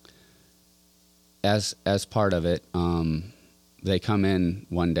as part of it, they come in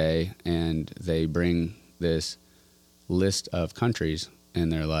one day and they bring this list of countries,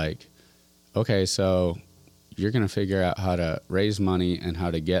 and they're like, okay, so you're going to figure out how to raise money and how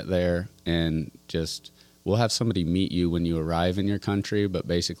to get there, and just we'll have somebody meet you when you arrive in your country, but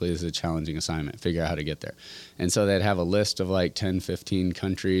basically this is a challenging assignment. Figure out how to get there. And so they'd have a list of like 10, 15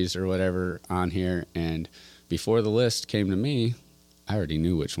 countries or whatever on here. And before the list came to me, I already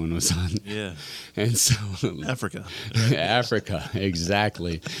knew which one was on. Yeah. And so... Africa. Africa,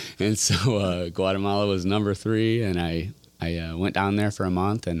 exactly. And so Guatemala was number 3, and I went down there for a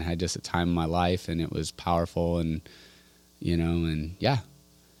month and had just a time of my life, and it was powerful, and, you know, and yeah.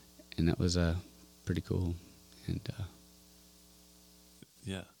 And that was pretty cool. And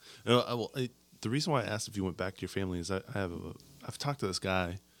yeah. The reason why I asked if you went back to your family is I've talked to this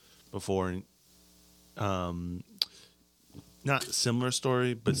guy before, and not a similar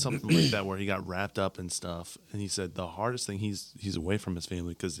story, but something like that where he got wrapped up in stuff, and he said the hardest thing, he's away from his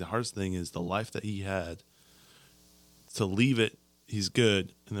family because the hardest thing is the life that he had. To leave it, he's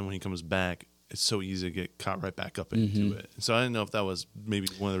good, and then when he comes back, it's so easy to get caught right back up into it. So I didn't know if that was maybe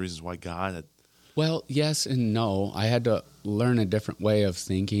one of the reasons why God had... Well, yes and no. I had to learn a different way of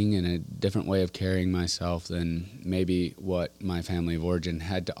thinking and a different way of carrying myself than maybe what my family of origin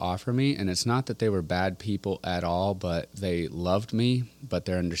had to offer me. And it's not that they were bad people at all, but they loved me, but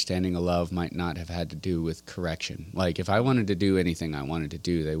their understanding of love might not have had to do with correction. Like, if I wanted to do anything I wanted to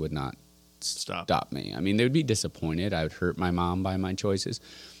do, they would not stop me. I mean, they would be disappointed. I would hurt my mom by my choices,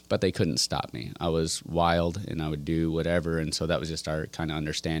 but they couldn't stop me. I was wild, and I would do whatever, and so that was just our kind of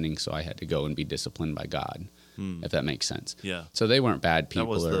understanding, so I had to go and be disciplined by God, if that makes sense. Yeah. So they weren't bad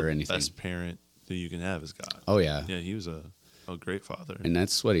people or anything. That was the best parent that you can have is God. Oh, yeah. Yeah, he was a great father. And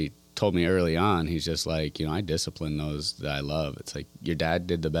that's what he told me early on. He's just like, you know, I discipline those that I love. It's like, your dad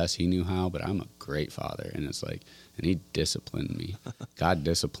did the best he knew how, but I'm a great father. And it's like, and he disciplined me. God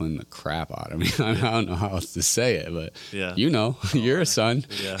disciplined the crap out of me. I don't know how else to say it, but yeah. You know, you're a son.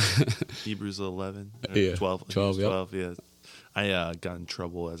 Yeah. Hebrews 11, yeah. 12. 12, yeah. I got in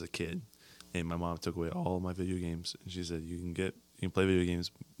trouble as a kid, and my mom took away all my video games. And she said, you can play video games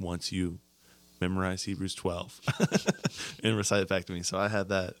once you memorize Hebrews 12 and recite it back to me. So I had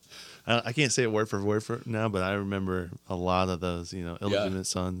that. I can't say it word for word for now, but I remember a lot of those, you know, illegitimate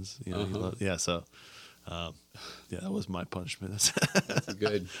sons. You know, so that was my punishment. That's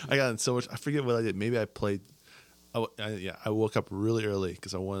good. I got in so much. I forget what I did. Maybe I played I woke up really early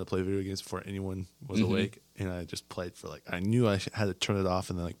because I wanted to play video games before anyone was awake, and I just played for I knew I had to turn it off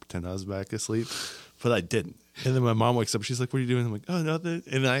and then pretend I was back asleep, but I didn't. And then my mom wakes up, she's like, "What are you doing?" I'm like, "Oh, nothing."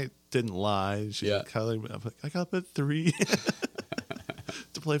 And I didn't lie. She's like, I'm like, "I got up at 3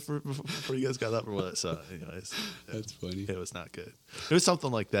 to play before you guys got up or what." So, anyways, That's funny. It was not good. It was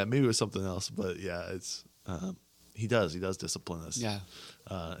something like that. Maybe it was something else, but yeah, it's. He does discipline us. Yeah.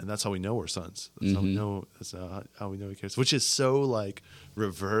 And that's how we know we're sons. That's how we know. That's how we know he cares. Which is so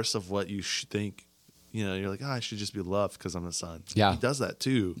reverse of what you should think. You're like, I should just be loved because I'm a son. Yeah. He does that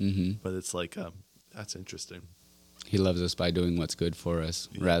too. But it's that's interesting. He loves us by doing what's good for us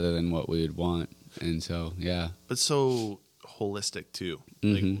rather than what we would want. And so, yeah. But so holistic too.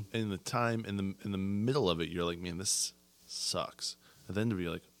 In the time, in the middle of it, you're like, man, this sucks. And then to be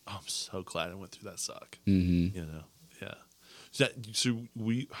like, oh, I'm so glad I went through that suck. Yeah.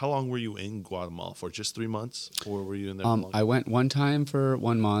 How long were you in Guatemala for? Just 3 months, or were you in there? For I went one time for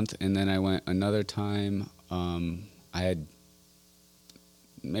 1 month, and then I went another time. I had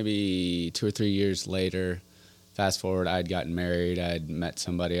maybe 2 or 3 years later. Fast forward, I had gotten married. I had met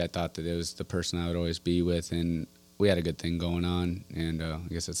somebody. I thought that it was the person I would always be with, and we had a good thing going on. And I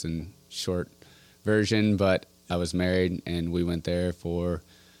guess that's in short version, but I was married, and we went there for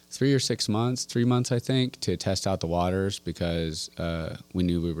 3 or 6 months, 3 months, I think, to test out the waters because we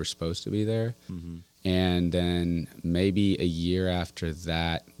knew we were supposed to be there. And then maybe a year after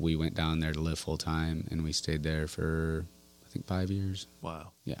that, we went down there to live full time, and we stayed there for, I think, 5 years.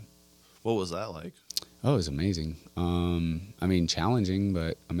 Wow. Yeah. What was that like? Oh, it was amazing. I mean, challenging,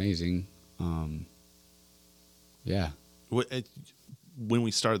 but amazing. Yeah. When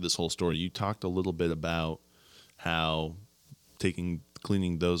we started this whole story, you talked a little bit about how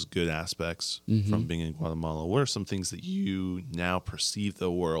cleaning those good aspects from being in Guatemala. What are some things that you now perceive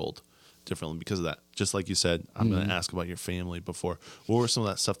the world differently because of that? Just like you said, I'm going to ask about your family before. What were some of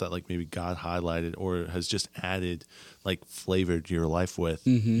that stuff that maybe God highlighted or has just added flavor to your life with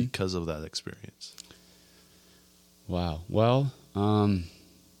because of that experience? Wow. Well,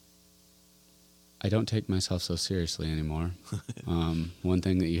 I don't take myself so seriously anymore. One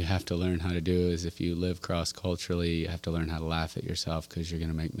thing that you have to learn how to do is if you live cross-culturally, you have to learn how to laugh at yourself because you're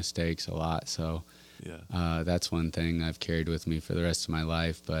going to make mistakes a lot. So that's one thing I've carried with me for the rest of my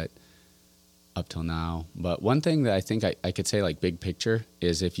life, but up till now. But one thing that I think I could say big picture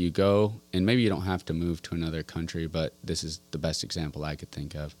is if you go, and maybe you don't have to move to another country, but this is the best example I could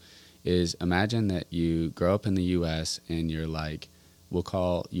think of, is imagine that you grow up in the U.S. and you're we'll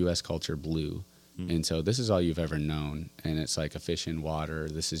call U.S. culture blue. And so this is all you've ever known, and it's like a fish in water.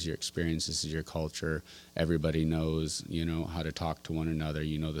 This is your experience. This is your culture. Everybody knows, how to talk to one another.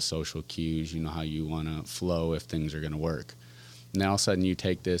 You know the social cues. You know how you want to flow if things are going to work. And then all of a sudden you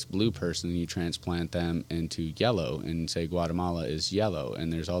take this blue person and you transplant them into yellow and say Guatemala is yellow.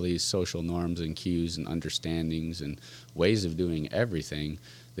 And there's all these social norms and cues and understandings and ways of doing everything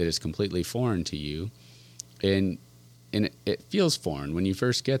that is completely foreign to you. And it feels foreign. When you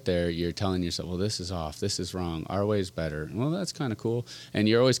first get there, you're telling yourself, well, this is off, this is wrong, our way's better. Well, that's kind of cool. And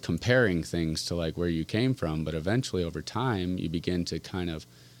you're always comparing things to where you came from. But eventually, over time, you begin to kind of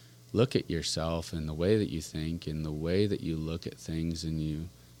look at yourself and the way that you think and the way that you look at things. And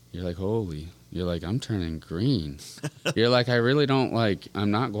you're like, holy, you're like, I'm turning green. You're like, I really don't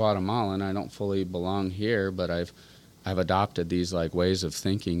I'm not Guatemalan. I don't fully belong here. But I've adopted these ways of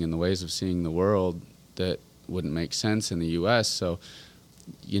thinking and the ways of seeing the world that wouldn't make sense in the U.S. So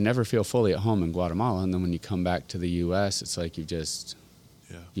you never feel fully at home in Guatemala, and then when you come back to the U.S., it's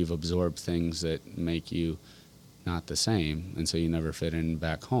you've absorbed things that make you not the same, and so you never fit in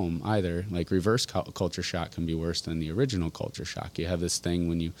back home either. Reverse culture shock can be worse than the original culture shock. You have this thing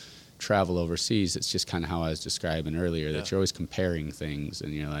when you travel overseas, it's just kind of how I was describing earlier, that you're always comparing things,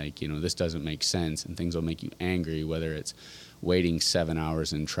 and you're this doesn't make sense, and things will make you angry, whether it's waiting 7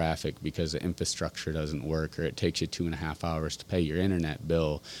 hours in traffic because the infrastructure doesn't work, or it takes you 2.5 hours to pay your internet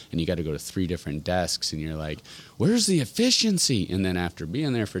bill, and you got to go to 3 different desks, and you're like, where's the efficiency? And then after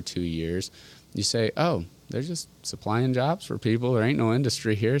being there for 2 years, you say, oh, they're just supplying jobs for people. There ain't no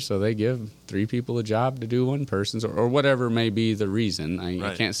industry here, so they give 3 people a job to do one person's, or whatever may be the reason.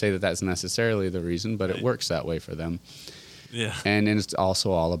 I can't say that that's necessarily the reason, but it works that way for them. Yeah. And then it's also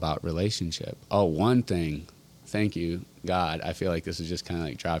all about relationship. Oh, one thing, thank you, God, I feel like this is just kind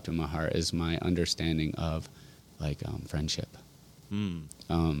of dropped in my heart, is my understanding of friendship.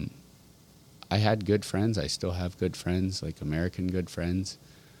 I had good friends. I still have good friends, American good friends.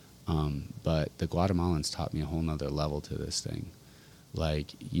 But the Guatemalans taught me a whole nother level to this thing.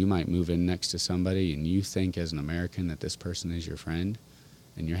 You might move in next to somebody and you think as an American that this person is your friend,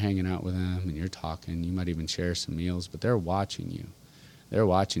 and you're hanging out with them and you're talking. You might even share some meals, but they're watching you. They're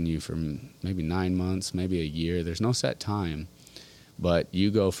watching you for maybe 9 months, maybe a year. There's no set time, but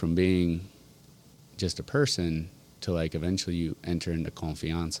you go from being just a person to like eventually you enter into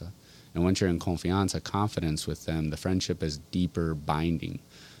confianza. And once you're in confianza, confidence with them, the friendship is deeper binding,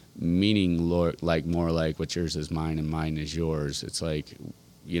 meaning like more like what yours is mine and mine is yours. It's like,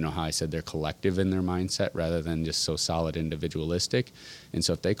 you know how I said they're collective in their mindset rather than just so solid individualistic. And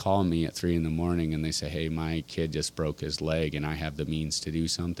so if they call me at 3 a.m. and they say, hey, my kid just broke his leg and I have the means to do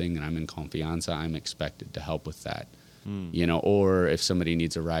something and I'm in confianza, I'm expected to help with that. You know, or if somebody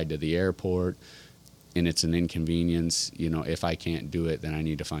needs a ride to the airport and it's an inconvenience, you know, if I can't do it, then I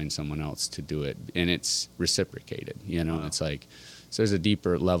need to find someone else to do it. And it's reciprocated, you know. Wow. It's like, so there's a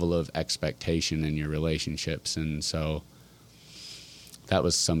deeper level of expectation in your relationships. And so that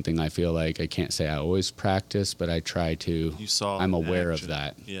was something I feel like I can't say I always practice, but I try to. You saw I'm aware action. Of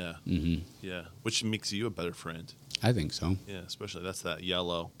that. Yeah. Mm-hmm. Yeah. Which makes you a better friend. I think so. Yeah, especially that's that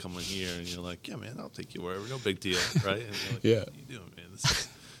yellow coming here, and you're like, yeah, man, I'll take you wherever. No big deal, right? And you're like, yeah. What are you doing, man? This is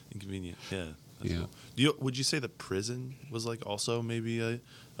inconvenient. Yeah. Yeah. Cool. Would you say the prison was like also maybe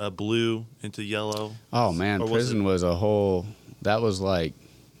a blue into yellow? Oh, man. Prison was a whole, that was like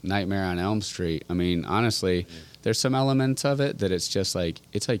Nightmare on Elm Street. I mean, honestly, there's some elements of it that it's just like,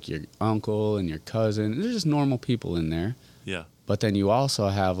 it's like your uncle and your cousin. There's just normal people in there. Yeah. But then you also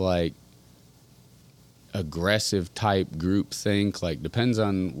have like aggressive type group think, like depends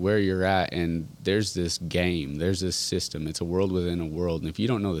on where you're at, and there's this game, there's this system. It's a world within a world, and if you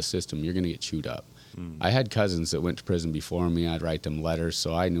don't know the system, you're going to get chewed up. I had cousins that went to prison before me. I'd write them letters,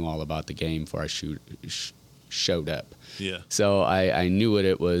 so I knew all about the game before I showed up. Yeah. So I knew what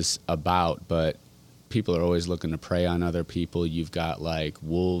it was about, but people are always looking to prey on other people. You've got like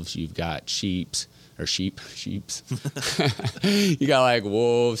wolves, you've got sheeps. You got like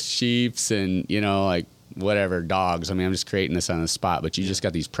wolves, sheeps, and you know, like whatever, dogs. I mean, I'm just creating this on the spot, but you just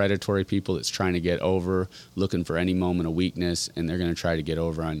got these predatory people that's trying to get over, looking for any moment of weakness, and they're going to try to get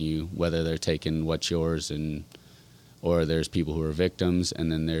over on you, whether they're taking what's yours, or there's people who are victims,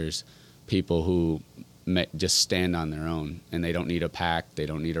 and then there's people who just stand on their own, and they don't need a pack, they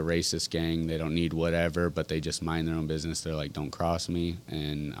don't need a racist gang, they don't need whatever, but they just mind their own business. They're like, don't cross me,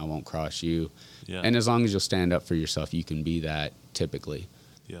 and I won't cross you. Yeah. And as long as you'll stand up for yourself, you can be that typically.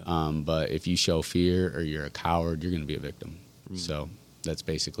 Yeah. But if you show fear or you're a coward, you're going to be a victim. So that's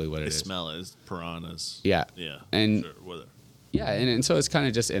basically what it is. They smell it as piranhas. Yeah. Yeah. And sure, yeah, and so it's kind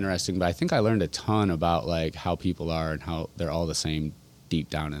of just interesting. But I think I learned a ton about like how people are and how they're all the same deep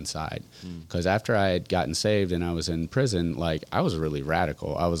down inside. Because after I had gotten saved and I was in prison, like I was really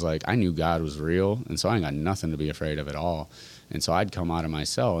radical. I was like, I knew God was real, and so I ain't got nothing to be afraid of at all. And so I'd come out of my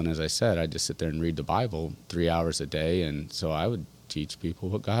cell, and as I said, I'd just sit there and read the Bible 3 hours a day, and so I would teach people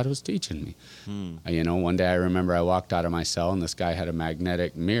what God was teaching me. You know, one day I remember I walked out of my cell, and this guy had a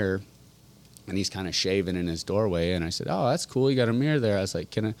magnetic mirror, and he's kind of shaving in his doorway, and I said, oh, that's cool, you got a mirror there. I was like,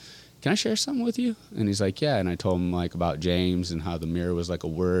 can I share something with you? And he's like, yeah. And I told him like about James and how the mirror was like a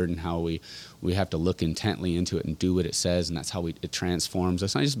word, and how we have to look intently into it and do what it says, and that's how it transforms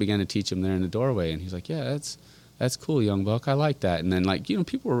us. And I just began to teach him there in the doorway, and he's like, yeah, that's cool, young buck, I like that. And then like, you know,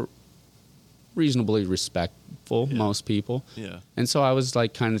 people were reasonably respectful, most people. Yeah. And so I was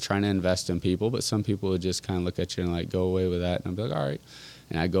like kind of trying to invest in people, but some people would just kind of look at you and like, go away with that. And I'd be like, all right.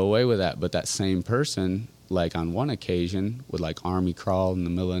 And I'd go away with that. But that same person, like on one occasion, would like army crawl in the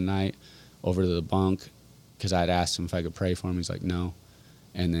middle of the night over to the bunk, because I'd asked him if I could pray for him. He's like, no.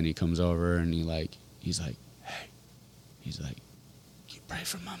 And then he comes over and he's like, hey, can you pray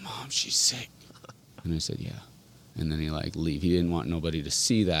for my mom? She's sick. And I said, yeah. And then he like leave. He didn't want nobody to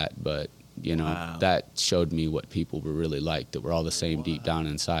see that, but you know, that showed me what people were really like, that we're all the same deep down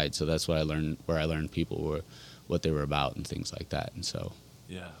inside. So that's what I learned, where I learned people were, what they were about and things like that. And so,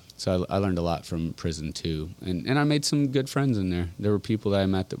 so I learned a lot from prison too. And I made some good friends in there. There were people that I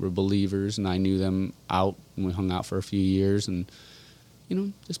met that were believers, and I knew them out, and we hung out for a few years, and, you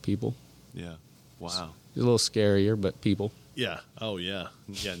know, just people. Yeah. Wow. It's a little scarier, but people. Yeah. Oh, yeah.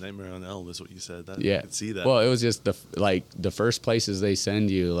 Yeah, Nightmare on Elm is what you said. Yeah. I could see that. Well, it was just the first places they send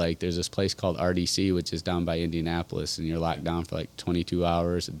you, like there's this place called RDC, which is down by Indianapolis, and you're locked down for like 22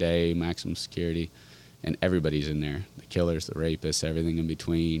 hours a day, maximum security, and everybody's in there. The killers, the rapists, everything in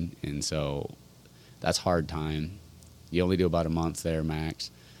between. And so that's hard time. You only do about a month there,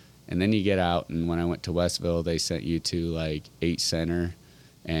 max. And then you get out, and when I went to Westville, they sent you to like 8 Center.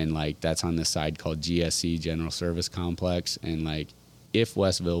 And like that's on this side called GSC, General Service Complex. And like if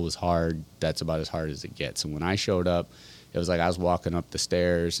Westville was hard, that's about as hard as it gets. And when I showed up, it was like I was walking up the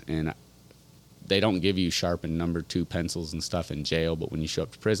stairs, and they don't give you sharpened number 2 pencils and stuff in jail, but when you show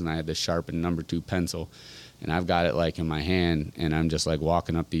up to prison, I had this sharpened number 2 pencil, and I've got it like in my hand, and I'm just like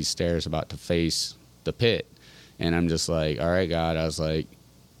walking up these stairs about to face the pit, and I'm just like, all right, God, I was like,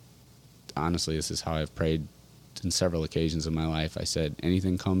 honestly, this is how I've prayed in several occasions in my life. I said,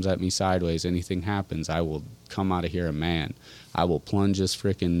 anything comes at me sideways, anything happens, I will come out of here a man. I will plunge this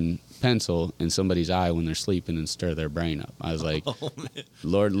freaking pencil in somebody's eye when they're sleeping and stir their brain up. I was like,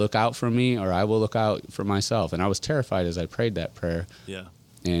 Lord, look out for me, or I will look out for myself. And I was terrified as I prayed that prayer. Yeah.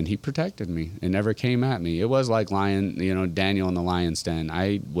 And he protected me. It never came at me. It was like Daniel in the lion's den.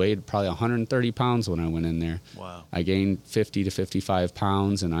 I weighed probably 130 pounds when I went in there. Wow. I gained 50 to 55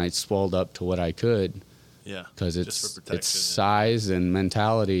 pounds, and I swelled up to what I could. Yeah. Because it's size and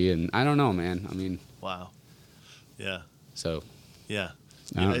mentality, and I don't know, man. I mean. Wow. Yeah. So. Yeah.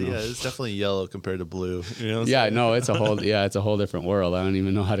 Yeah, it's definitely yellow compared to blue. You know yeah, no, it's a whole different world. I don't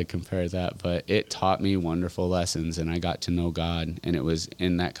even know how to compare that, but it taught me wonderful lessons, and I got to know God, and it was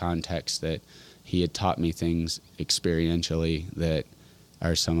in that context that he had taught me things experientially that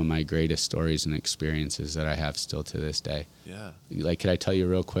are some of my greatest stories and experiences that I have still to this day. Yeah. Like, could I tell you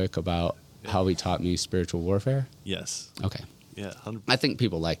real quick about how he taught me spiritual warfare? Yes. Okay. Yeah. 100%. I think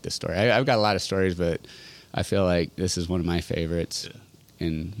people like this story. I've got a lot of stories, but I feel like this is one of my favorites. Yeah.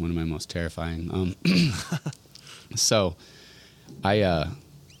 And one of my most terrifying. So, I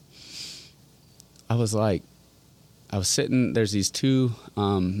was sitting. There's these 2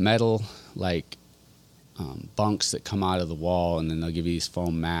 metal bunks that come out of the wall, and then they'll give you these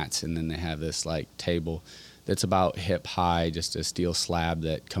foam mats, and then they have this like table that's about hip high, just a steel slab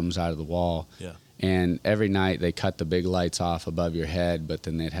that comes out of the wall. Yeah. And every night they cut the big lights off above your head, but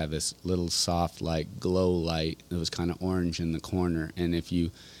then they'd have this little soft, like, glow light that was kind of orange in the corner. And if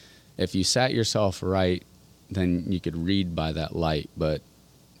you sat yourself right, then you could read by that light, but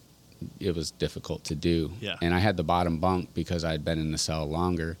it was difficult to do. Yeah. And I had the bottom bunk because I'd been in the cell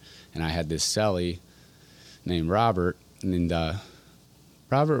longer, and I had this cellie named Robert, and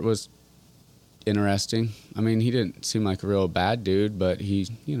Robert was interesting. I mean, he didn't seem like a real bad dude, but he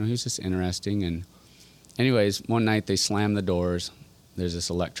was just interesting. And anyways, one night they slammed the doors. There's this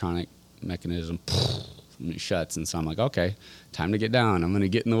electronic mechanism, and it shuts. And so I'm like, okay, time to get down. I'm going to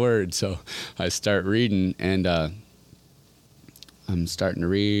get in the Word. So I start reading, and I'm starting to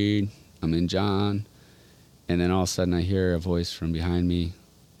read. I'm in John, and then all of a sudden I hear a voice from behind me,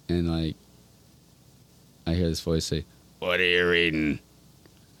 and like I hear this voice say, "What are you reading?"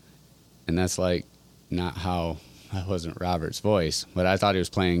 And that's like not how, that wasn't Robert's voice, but I thought he was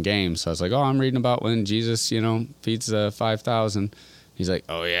playing games. So I was like, oh, I'm reading about when Jesus, feeds the 5,000. He's like,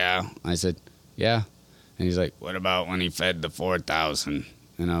 oh, yeah. I said, yeah. And he's like, what about when he fed the 4,000?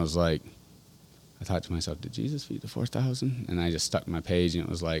 And I was like, I thought to myself, did Jesus feed the 4,000? And I just stuck my page, and it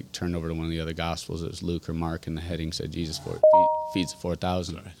was like turned over to one of the other Gospels. It was Luke or Mark, and the heading said Jesus feeds the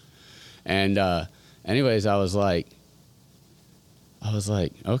 4,000. Sorry. And anyways, I was like,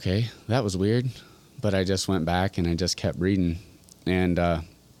 okay, that was weird. But I just went back and I just kept reading. And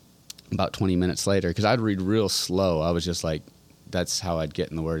about 20 minutes later, because I'd read real slow, I was just like, that's how I'd get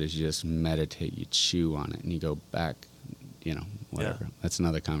in the Word, is you just meditate, you chew on it, and you go back, whatever. Yeah. That's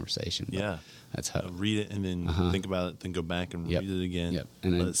another conversation. Yeah. That's how. Read it and then think about it, then go back and read it again. Yep.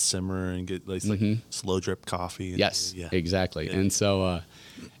 And let it simmer and get like slow drip coffee. Yes, yeah. Exactly. Yeah. And so,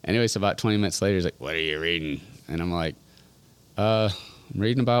 anyways, about 20 minutes later, he's like, what are you reading? And I'm like, I'm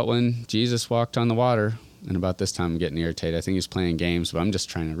reading about when Jesus walked on the water. And about this time, I'm getting irritated. I think he's playing games, but I'm just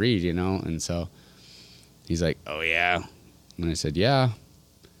trying to read, And so he's like, oh, yeah. And I said, yeah.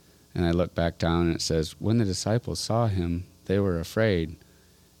 And I look back down, and it says, when the disciples saw him, they were afraid.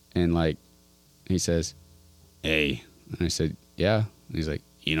 And, he says, hey. And I said, yeah. And he's like,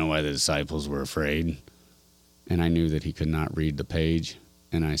 you know why the disciples were afraid? And I knew that he could not read the page.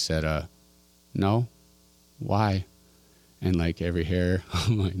 And I said, no. Why? And every hair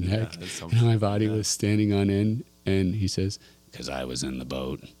on my neck and my body was standing on end. And he says, because I was in the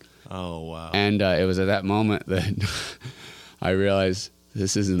boat. Oh, wow. And it was at that moment that I realized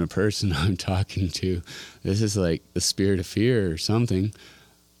this isn't a person I'm talking to. This is like the spirit of fear or something.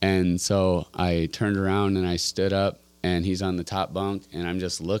 And so I turned around and I stood up, and he's on the top bunk, and I'm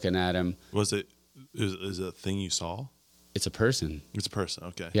just looking at him. Is it a thing you saw? It's a person. It's a person,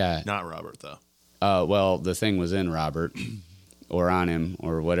 okay. Yeah. Not Robert, though. Well, the thing was in Robert or on him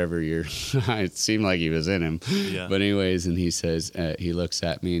or whatever it seemed like he was in him. Yeah. But anyways, and he says, he looks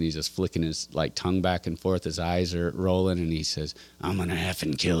at me and he's just flicking his tongue back and forth. His eyes are rolling, and he says, I'm going to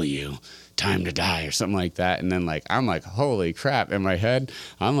effing kill you. Time to die, or something like that. And then I'm like, holy crap. In my head,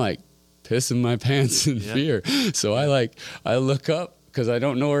 I'm pissing my pants in fear. So I look up, because I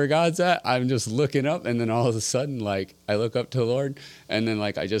don't know where God's at. I'm just looking up, and then all of a sudden, like, I look up to the Lord, and then,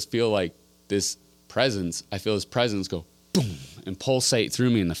 like, I just feel like this presence. I feel his presence go boom and pulsate through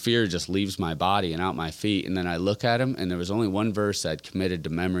me, and the fear just leaves my body and out my feet. And then I look at him, and there was only one verse I'd committed to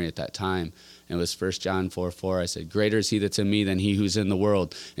memory at that time. And it was 1 John 4:4. I said, greater is he that's in me than he who's in the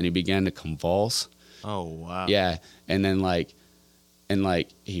world. And he began to convulse. Oh, wow. Yeah. And then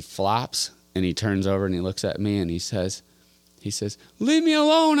he flops, and he turns over and he looks at me, and he says, leave me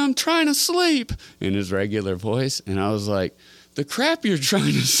alone. I'm trying to sleep, in his regular voice. And I was like, the crap you're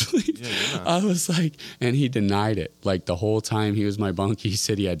trying to sleep. Yeah. I was like, and he denied it. Like, the whole time he was my bunk, he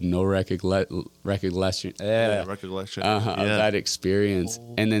said he had no recollection recollection of that experience.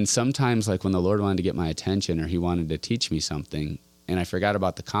 Oh. And then sometimes, like, when the Lord wanted to get my attention or he wanted to teach me something, and I forgot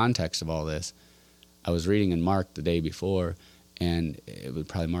about the context of all this, I was reading in Mark the day before, and it was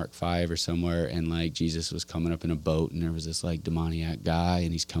probably Mark 5 or somewhere, and, like, Jesus was coming up in a boat, and there was this, like, demoniac guy,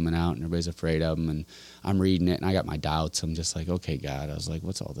 and he's coming out, and everybody's afraid of him, and I'm reading it, and I got my doubts. I'm just like, okay, God. I was like,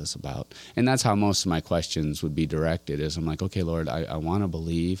 what's all this about? And that's how most of my questions would be directed, is I'm like, okay, Lord, I want to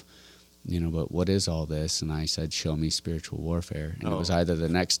believe, but what is all this? And I said, show me spiritual warfare. And it was either the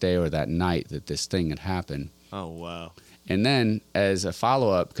next day or that night that this thing had happened. Oh, wow. And then as a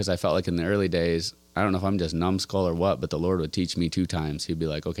follow-up, because I felt like in the early days, I don't know if I'm just numbskull or what, but the Lord would teach me 2 times. He'd be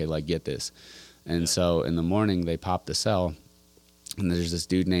like, okay, like, get this. And so in the morning, they popped the cell, and there's this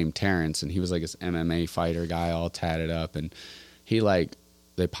dude named Terrence, and he was like this MMA fighter guy, all tatted up, and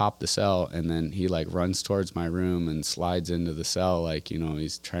they popped the cell, and then he, like, runs towards my room and slides into the cell like,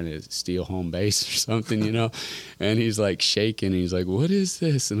 he's trying to steal home base or something, and he's, like, shaking. He's like, what is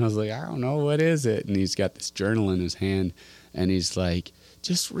this? And I was like, I don't know, what is it? And he's got this journal in his hand, and he's like,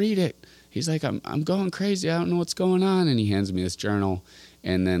 just read it. He's like, I'm going crazy. I don't know what's going on. And he hands me this journal,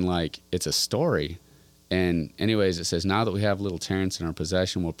 and then, like, it's a story. And anyways, it says, now that we have little Terrence in our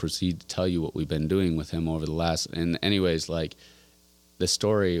possession, we'll proceed to tell you what we've been doing with him over the last. And anyways, like, the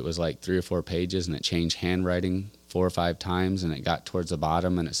story, it was like 3 or 4 pages, and it changed handwriting 4 or 5 times, and it got towards the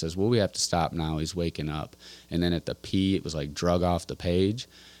bottom, and it says, well, we have to stop now. He's waking up. And then at the P, it was like drug off the page.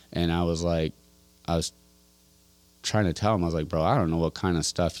 And I was trying to tell him, I was like, bro, I don't know what kind of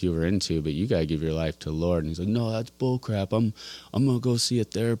stuff you were into, but you got to give your life to the Lord. And he's like, no, that's bullcrap. I'm going to go see a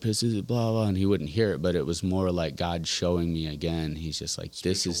therapist, blah, blah. And he wouldn't hear it, but it was more like God showing me again. He's just like,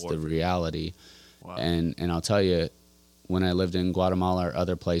 this is the reality. Wow. And I'll tell you, when I lived in Guatemala or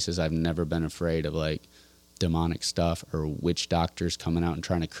other places, I've never been afraid of, like, demonic stuff or witch doctors coming out and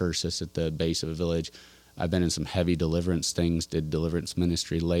trying to curse us at the base of a village. I've been in some heavy deliverance things, did deliverance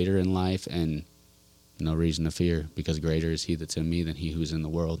ministry later in life, and no reason to fear, because greater is he that's in me than he who's in the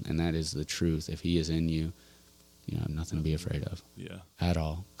world. And that is the truth. If he is in you, you have nothing to be afraid of at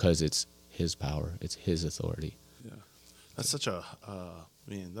all, because it's his power. It's his authority. Yeah. That's such a,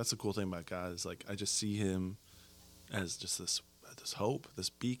 that's a cool thing about God, is, like, I just see him as just this hope, this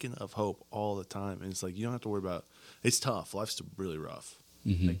beacon of hope all the time. And it's like, you don't have to worry about, it's tough. Life's really rough.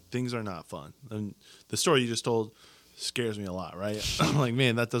 Mm-hmm. Like, things are not fun. And the story you just told scares me a lot, right? I'm like,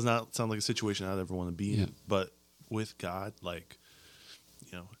 man, that does not sound like a situation I'd ever want to be in. But with God, like,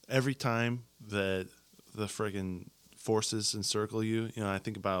 every time that the friggin' forces encircle you, I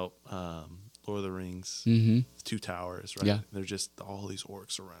think about Lord of the Rings, the 2 towers, right? Yeah. There's just all these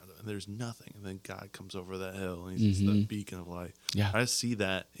orcs around it, and there's nothing. And then God comes over that hill, and he's just the beacon of light. Yeah. I see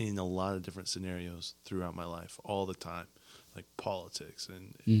that in a lot of different scenarios throughout my life all the time, like politics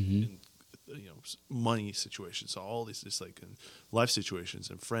and money situations, so all these just, like, in life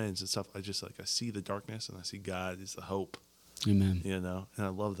situations and friends and stuff. I see the darkness, and I see God is the hope. Amen. And I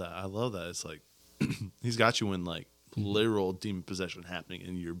love that. It's like he's got you in, like, literal demon possession happening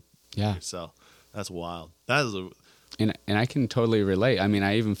in your cell. That's wild. That is and I can totally relate. I mean,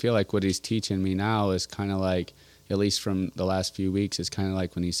 I even feel like what he's teaching me now is kind of like, at least from the last few weeks, is kind of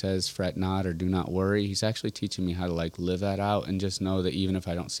like when he says, fret not or do not worry. He's actually teaching me how to, like, live that out, and just know that even if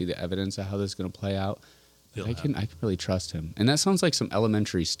I don't see the evidence of how this is going to play out, I can really trust him. And that sounds like some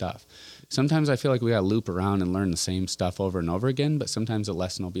elementary stuff. Sometimes I feel like we got to loop around and learn the same stuff over and over again, but sometimes the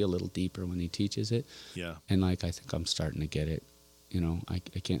lesson will be a little deeper when he teaches it. Yeah. And, like, I think I'm starting to get it. I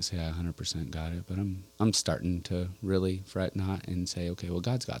can't say I 100% got it, but I'm starting to really fret not and say, okay, well,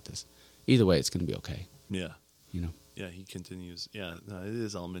 God's got this. Either way, it's going to be okay. Yeah. Yeah, he continues. Yeah, no, it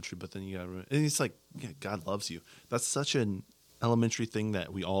is elementary, but then you got to remember, and it's like, God loves you. That's such an elementary thing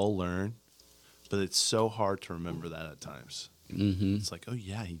that we all learn, but it's so hard to remember that at times. Mm-hmm. It's like, oh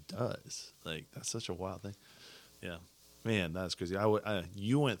yeah, he does. Like, that's such a wild thing. Yeah, man, that's crazy.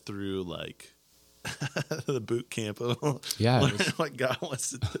 You went through, like, the boot camp of Yeah, learning what God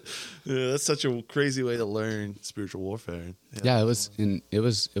wants to do. Yeah, that's such a crazy way to learn spiritual warfare. Yeah, it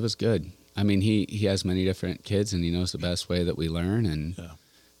was good. I mean, he has many different kids, and he knows the best way that we learn, and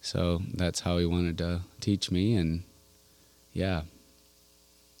so that's how he wanted to teach me, and yeah.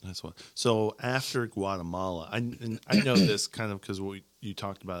 That's what. So after Guatemala, I know this kind of because you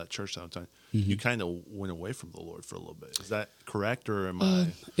talked about at church that time. Mm-hmm. You kind of went away from the Lord for a little bit. Is that correct, or am I?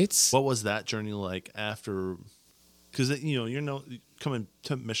 What was that journey like after? Because you're coming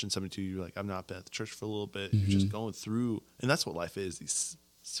to Mission 72. You're like, I'm not been at the church for a little bit. Mm-hmm. You're just going through, and that's what life is. These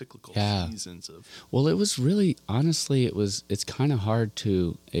cyclical seasons of. Well, it was really, honestly, it's kind of hard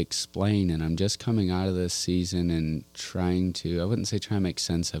to explain, and I'm just coming out of this season and trying to, I wouldn't say try to make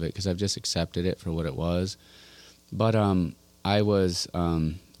sense of it, because I've just accepted it for what it was. But I was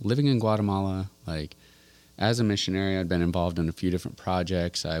living in Guatemala, like, as a missionary. I'd been involved in a few different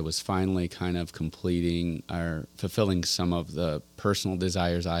projects. I was finally kind of completing or fulfilling some of the personal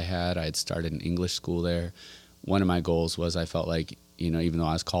desires I had. I had started an English school there. One of my goals was, I felt like, even though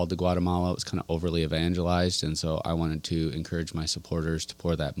I was called to Guatemala, it was kind of overly evangelized. And so I wanted to encourage my supporters to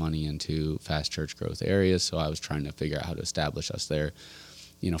pour that money into fast church growth areas. So I was trying to figure out how to establish us there,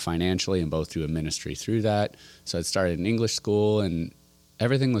 financially, and both through a ministry through that. So I started an English school, and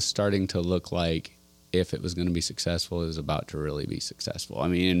everything was starting to look like, if it was going to be successful, it was about to really be successful. I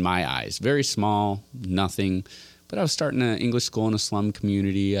mean, in my eyes, very small, nothing. But I was starting an English school in a slum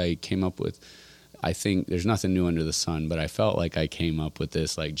community. I came up with, I think there's nothing new under the sun, but I felt like I came up with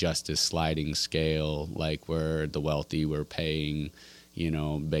this like justice sliding scale, like where the wealthy were paying,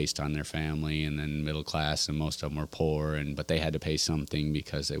 based on their family, and then middle class, and most of them were poor, but they had to pay something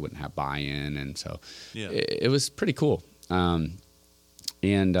because they wouldn't have buy-in. And so it was pretty cool. So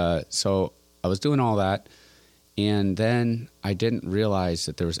I was doing all that, and then I didn't realize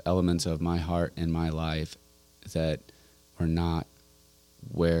that there was elements of my heart and my life that were not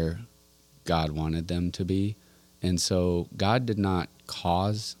where God wanted them to be. And so God did not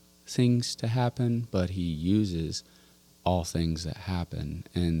cause things to happen, but he uses all things that happen.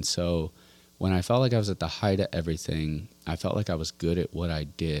 And so when I felt like I was at the height of everything, I felt like I was good at what I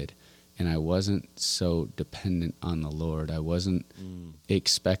did, and I wasn't so dependent on the Lord. I wasn't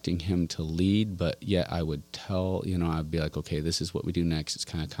expecting him to lead, but yet I would tell, I'd be like, okay, this is what we do next. It's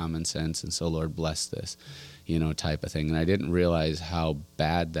kind of common sense. And so, Lord, bless this, type of thing. And I didn't realize how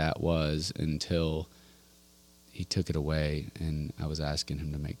bad that was until he took it away, and I was asking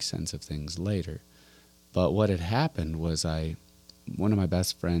him to make sense of things later. But what had happened was one of my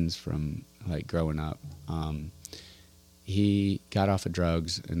best friends from like growing up, he got off of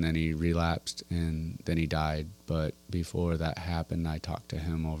drugs, and then he relapsed, and then he died. But before that happened, I talked to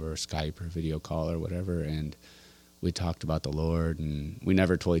him over Skype or video call or whatever, and we talked about the Lord. And we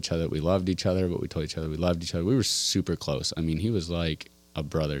never told each other that we loved each other, but we told each other we loved each other. We were super close. I mean, he was like a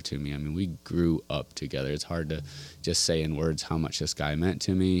brother to me. I mean, we grew up together. It's hard to just say in words how much this guy meant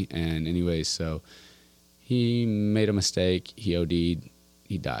to me. And anyways, so he made a mistake. He OD'd.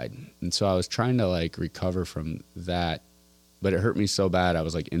 He died. And so I was trying to like recover from that. But it hurt me so bad, I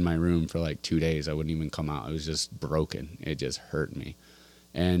was like in my room for like 2 days. I wouldn't even come out. It was just broken. It just hurt me.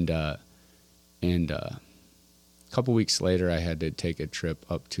 And a couple weeks later, I had to take a trip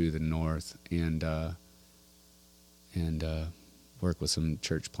up to the north and work with some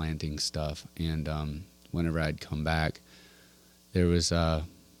church planting stuff. And whenever I'd come back, there was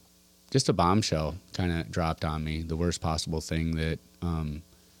just a bombshell kind of dropped on me, the worst possible thing that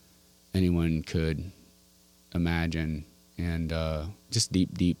anyone could imagine. And just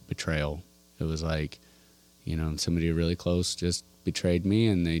deep betrayal. It was like, somebody really close just betrayed me,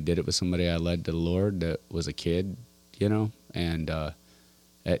 and they did it with somebody I led to the Lord that was a kid, and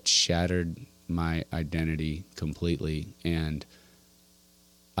it shattered my identity completely. And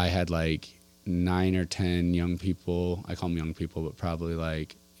I had like 9 or 10 young people, I call them young people, but probably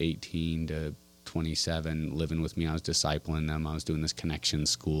like 18 to 27 living with me. I was discipling them. I was doing this connection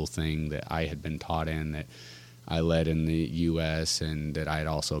school thing that I had been taught in, that I led in the U.S. and that I had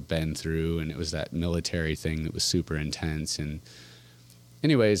also been through, and it was that military thing that was super intense. And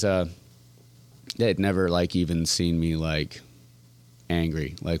anyways, they had never like even seen me like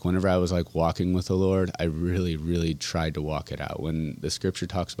angry. Like whenever I was like walking with the Lord, I really, really tried to walk it out. When the scripture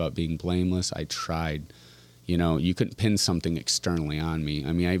talks about being blameless, I tried You couldn't pin something externally on me.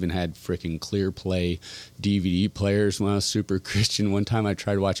 I mean, I even had freaking clear play DVD players when I was super Christian. One time I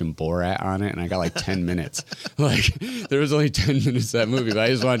tried watching Borat on it, and I got like 10 minutes. Like, there was only 10 minutes of that movie, but I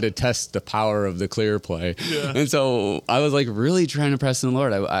just wanted to test the power of the clear play. Yeah. And so I was like really trying to press in the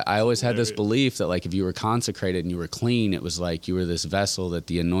Lord. I always had this belief that like if you were consecrated and you were clean, it was like you were this vessel that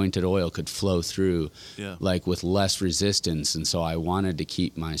the anointed oil could flow through, like with less resistance. And so I wanted to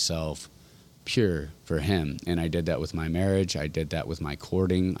keep myself pure for him, and I did that with my marriage. I did that with my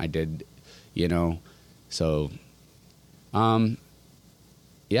courting. I did, so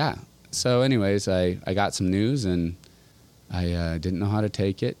yeah. So anyways, I got some news, and I didn't know how to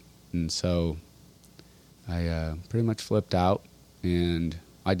take it, and so I pretty much flipped out, and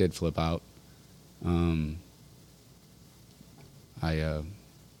I did flip out. The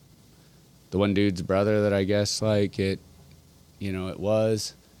one dude's brother that I guess like it, it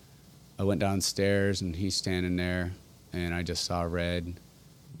was, I went downstairs and he's standing there, and I just saw red.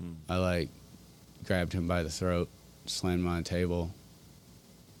 I like grabbed him by the throat, slammed him on the table,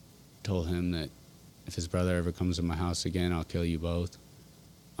 told him that if his brother ever comes to my house again, I'll kill you both.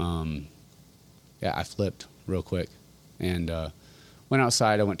 I flipped real quick and went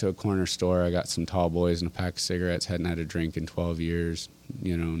outside. I went to a corner store. I got some Tall Boys and a pack of cigarettes. Hadn't had a drink in 12 years.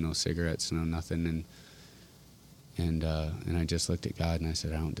 No cigarettes, no nothing. And I just looked at God and I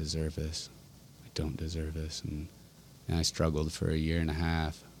said, I don't deserve this. I don't deserve this. And I struggled for a year and a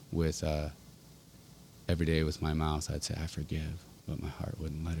half with every day with my mouth. I'd say, I forgive, but my heart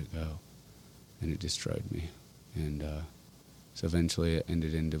wouldn't let it go. And it destroyed me. And so eventually it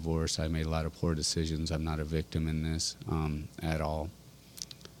ended in divorce. I made a lot of poor decisions. I'm not a victim in this at all.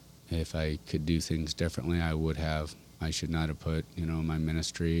 If I could do things differently, I would have. I should not have put, my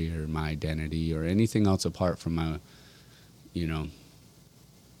ministry or my identity or anything else apart from my,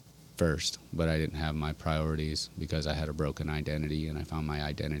 first. But I didn't have my priorities because I had a broken identity, and I found my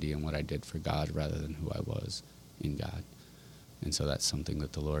identity in what I did for God rather than who I was in God. And so that's something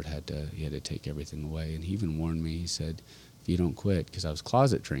that the Lord had to take everything away. And he even warned me. He said, if you don't quit, because I was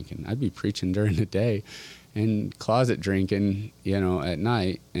closet drinking. I'd be preaching during the day and closet drinking, at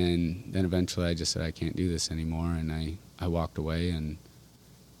night. And then eventually I just said, I can't do this anymore. And I walked away, and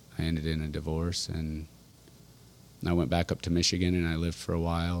I ended in a divorce. And I went back up to Michigan, and I lived for a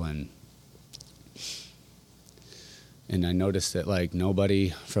while. And I noticed that, like, nobody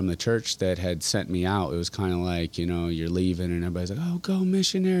from the church that had sent me out, it was kind of like, you're leaving, and everybody's like, oh, go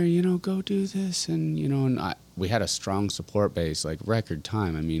missionary, go do this. And, we had a strong support base, like record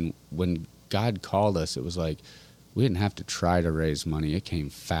time. I mean, when God called us, it was like we didn't have to try to raise money. It came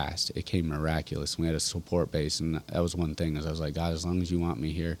fast. It came miraculous. We had a support base, and that was one thing. Is I was like, God, as long as you want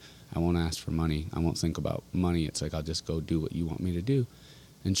me here, I won't ask for money. I won't think about money. It's like I'll just go do what you want me to do.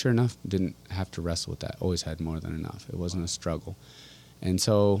 And sure enough, didn't have to wrestle with that. Always had more than enough. It wasn't a struggle. And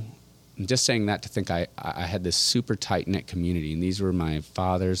so I'm just saying that to think I had this super tight-knit community, and these were my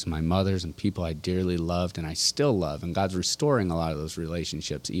fathers, my mothers, and people I dearly loved, and I still love. And God's restoring a lot of those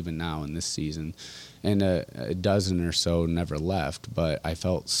relationships even now in this season. And a dozen or so never left, but I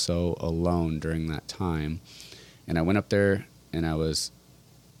felt so alone during that time. And I went up there, and I was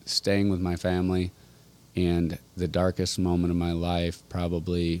staying with my family, and the darkest moment of my life,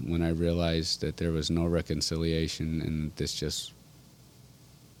 probably when I realized that there was no reconciliation, and this just,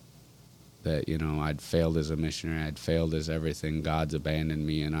 that, I'd failed as a missionary, I'd failed as everything, God's abandoned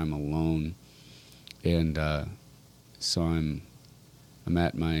me, and I'm alone. And so I'm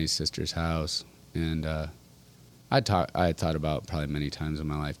at my sister's house, and I had thought about probably many times in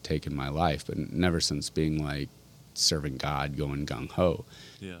my life taking my life, but never since being like serving God, going gung-ho.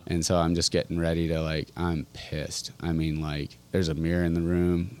 Yeah. And so I'm just getting ready to, like, I'm pissed. I mean, like, there's a mirror in the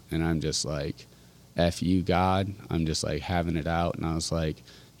room, and I'm just like, F you, God. I'm just, like, having it out. And I was like,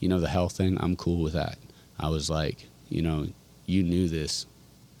 the hell thing, I'm cool with that. I was like, you knew this,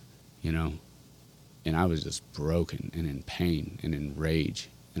 and I was just broken and in pain and in rage.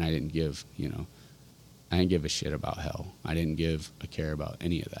 And I didn't give a shit about hell. I didn't give a care about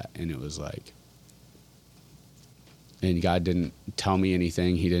any of that. And it was like, and God didn't tell me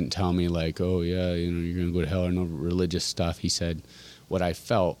anything. He didn't tell me like, oh yeah, you're going to go to hell, or no religious stuff. He said, what I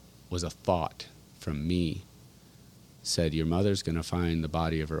felt was a thought from me. Said, your mother's going to find the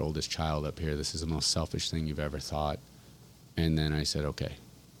body of her oldest child up here. This is the most selfish thing you've ever thought. And then I said, okay.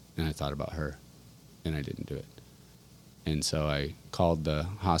 And I thought about her, and I didn't do it. And so I called the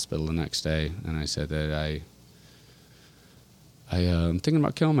hospital the next day, and I said that I'm thinking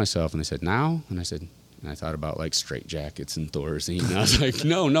about killing myself. And they said, now? And I said, And I thought about like straitjackets and Thorazine. I was like,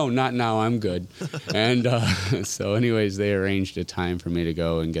 no, not now. I'm good. And so anyways, they arranged a time for me to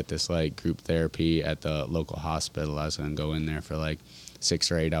go and get this like group therapy at the local hospital. I was going to go in there for like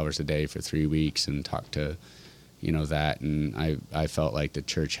 6 or 8 hours a day for 3 weeks and talk to, that. And I felt like the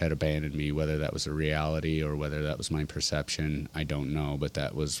church had abandoned me, whether that was a reality or whether that was my perception. I don't know, but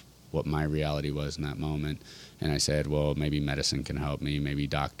that was what my reality was in that moment. And I said, well, maybe medicine can help me. Maybe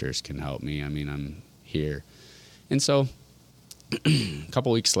doctors can help me. I mean, I'm here. And so a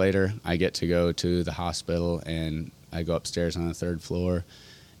couple weeks later, I get to go to the hospital, and I go upstairs on the 3rd floor,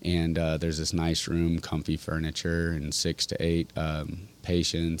 and there's this nice room, comfy furniture, and 6 to 8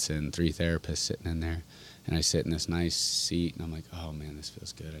 patients and 3 therapists sitting in there. And I sit in this nice seat, and I'm like, oh, man, this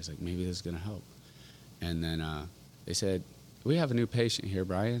feels good. I was like, maybe this is going to help. And then they said, we have a new patient here,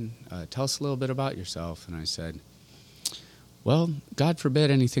 Brian. Tell us a little bit about yourself. And I said, well, God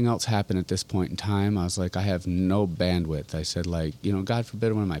forbid anything else happen at this point in time. I was like, I have no bandwidth. I said, like, God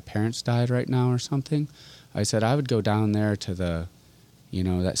forbid one of my parents died right now or something. I said, I would go down there to the,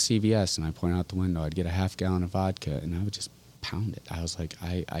 that CVS, and I point out the window. I'd get a half gallon of vodka, and I would just pound it. I was like,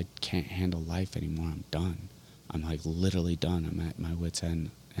 I can't handle life anymore. I'm done. I'm like literally done. I'm at my wit's end.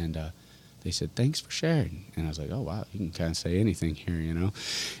 And they said, thanks for sharing. And I was like, oh, wow, you can kind of say anything here,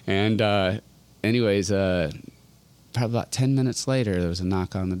 And anyways, probably about 10 minutes later, there was a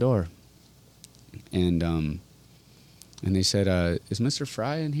knock on the door. And they said, is Mr.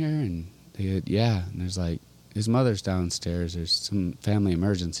 Frye in here? And they said, yeah. And there's like, his mother's downstairs. There's some family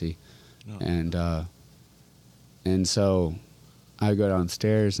emergency. Oh. And so I go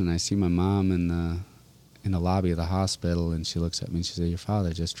downstairs, and I see my mom in the lobby of the hospital, and she looks at me and she said, your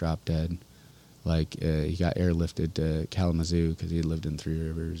father just dropped dead. Like, he got airlifted to Kalamazoo because he lived in Three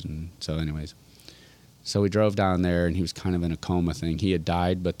Rivers. And so anyways, so we drove down there, and he was kind of in a coma thing. He had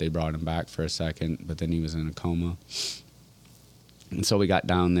died, but they brought him back for a second, but then he was in a coma. And so we got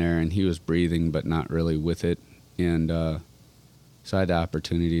down there, and he was breathing, but not really with it. And so I had the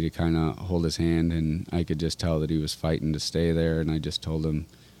opportunity to kind of hold his hand, and I could just tell that he was fighting to stay there. And I just told him,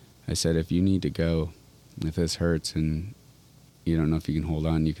 I said, if you need to go, if this hurts and you don't know if you can hold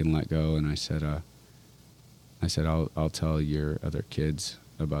on, you can let go. And I said, I'll tell your other kids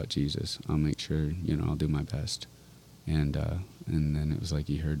about Jesus. I'll make sure, I'll do my best. And then it was like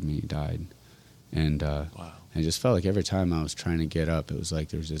he heard me, he died. And wow. I just felt like every time I was trying to get up, it was like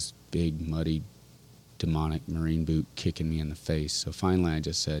there was this big, muddy, demonic marine boot kicking me in the face. So finally I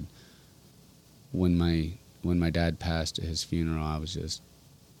just said, when my dad passed at his funeral, I was just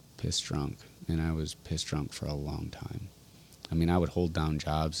pissed drunk. And I was pissed drunk for a long time. I mean, I would hold down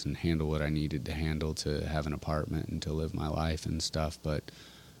jobs and handle what I needed to handle to have an apartment and to live my life and stuff, but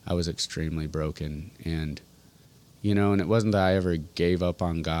I was extremely broken. And, and it wasn't that I ever gave up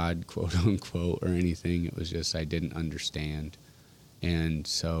on God, quote unquote, or anything. It was just I didn't understand. And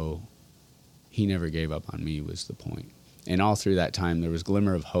so he never gave up on me was the point. And all through that time, there was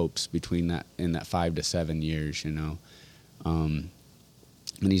glimmer of hopes between that, in that 5 to 7 years, and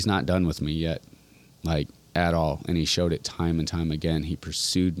he's not done with me yet, like, at all. And he showed it time and time again. He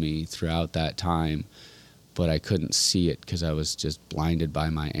pursued me throughout that time, but I couldn't see it because I was just blinded by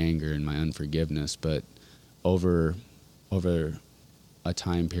my anger and my unforgiveness. But over a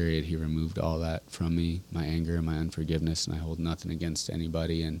time period, he removed all that from me, my anger and my unforgiveness, and I hold nothing against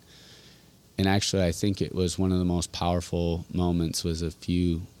anybody. And actually, I think it was one of the most powerful moments was a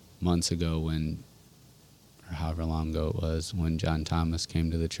few months ago when, or however long ago it was, when John Thomas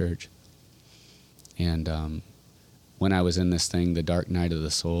came to the church. And when I was in this thing, the dark night of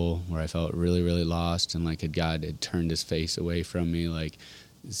the soul, where I felt really, really lost, and like God had turned his face away from me, like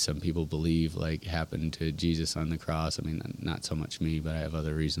some people believe like happened to Jesus on the cross. I mean, not so much me, but I have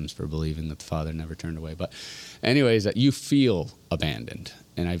other reasons for believing that the Father never turned away. But anyways, that you feel abandoned.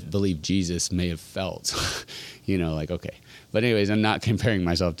 And I believe Jesus may have felt, like, okay. But anyways, I'm not comparing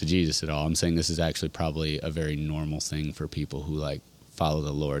myself to Jesus at all. I'm saying this is actually probably a very normal thing for people who like follow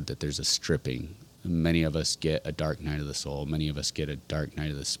the Lord, that there's a stripping. Many of us get a dark night of the soul. Many of us get a dark night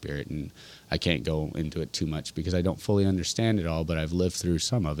of the spirit. And I can't go into it too much because I don't fully understand it all, but I've lived through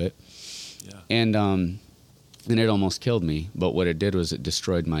some of it. Yeah. And it almost killed me. But what it did was it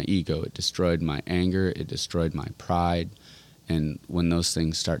destroyed my ego. It destroyed my anger. It destroyed my pride. And when those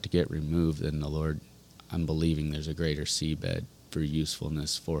things start to get removed, then the Lord, I'm believing there's a greater seabed for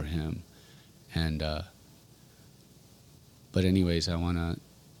usefulness for him. And but anyways, I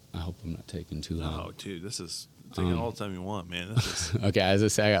hope I'm not taking too long. No, dude, this is taking all the time you want, man. This is... Okay, as I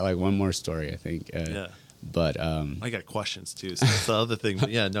say, I got like one more story, I think. Yeah. But I got questions too. So that's the other thing.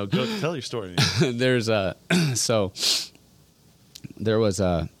 But yeah, no, go tell your story. So there was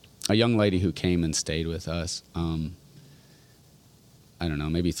a young lady who came and stayed with us. I don't know,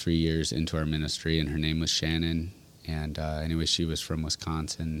 maybe 3 years into our ministry, and her name was Shannon. And anyway, she was from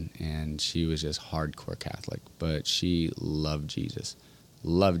Wisconsin, and she was just hardcore Catholic, but she loved Jesus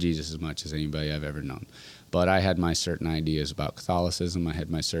as much as anybody I've ever known. But I had my certain ideas about Catholicism. I had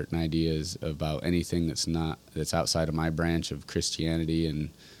my certain ideas about anything that's outside of my branch of Christianity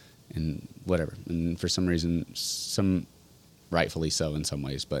and whatever. And for some reason, rightfully so in some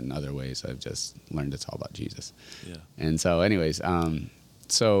ways, but in other ways, I've just learned it's all about Jesus. Yeah. And so anyways,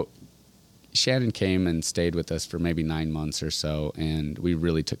 so Shannon came and stayed with us for maybe 9 months or so, and we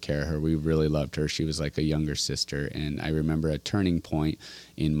really took care of her. We really loved her. She was like a younger sister, and I remember a turning point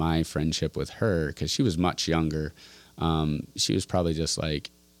in my friendship with her, because she was much younger. She was probably just like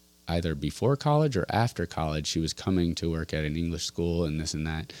either before college or after college. She was coming to work at an English school and this and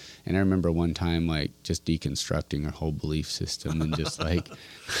that. And I remember one time like just deconstructing her whole belief system and just like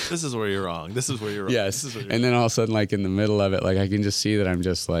this is where you're wrong. This is where you're wrong. Yes. And then all of a sudden, like in the middle of it, like I can just see that I'm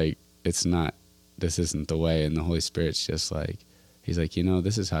just like, this isn't the way. And the Holy Spirit's just like, he's like,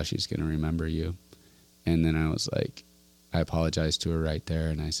 this is how she's going to remember you. And then I was like, I apologized to her right there.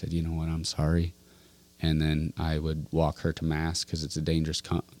 And I said, you know what, I'm sorry. And then I would walk her to Mass, because it's a dangerous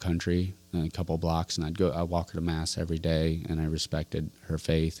country, a couple blocks, and I'd walk her to Mass every day, and I respected her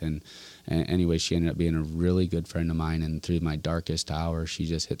faith. And anyway, she ended up being a really good friend of mine, and through my darkest hour, she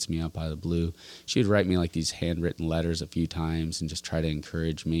just hits me up out of the blue. She would write me like these handwritten letters a few times and just try to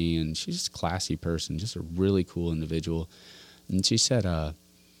encourage me, and she's just a classy person, just a really cool individual. And she said,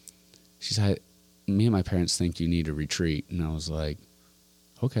 me and my parents think you need a retreat. And I was like,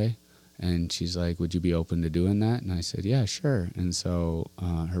 okay. And she's like, would you be open to doing that? And I said, yeah, sure. And so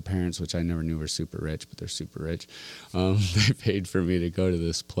her parents, which I never knew were super rich, but they're super rich, they paid for me to go to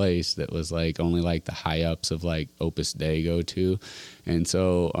this place that was like only like the high ups of like Opus Dei go to. And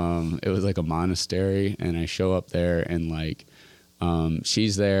so it was like a monastery, and I show up there, and like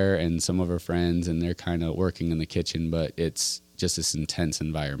she's there and some of her friends, and they're kind of working in the kitchen, but it's just this intense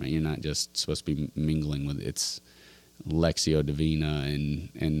environment. You're not just supposed to be mingling with it's Lectio Divina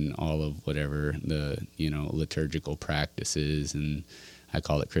and all of whatever the liturgical practices, and I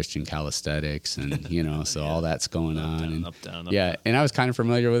call it Christian calisthenics, and so all that's going on. Up, down, and I was kind of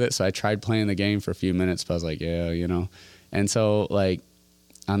familiar with it, so I tried playing the game for a few minutes, but I was like, and so like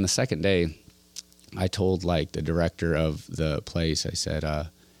on the second day, I told like the director of the place, I said,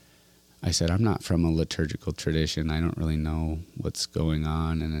 I'm not from a liturgical tradition. I don't really know what's going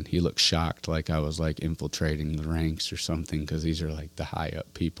on. And then he looked shocked, like I was like infiltrating the ranks or something, because these are like the high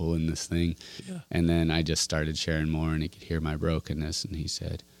up people in this thing. Yeah. And then I just started sharing more, and he could hear my brokenness. And he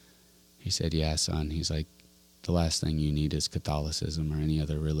said, yeah, son. He's like, the last thing you need is Catholicism or any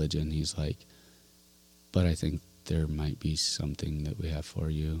other religion. He's like, but I think there might be something that we have for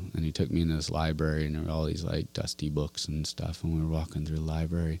you. And he took me into this library, and there were all these like dusty books and stuff. And we were walking through the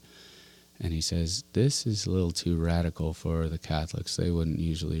library. And he says, this is a little too radical for the Catholics. They wouldn't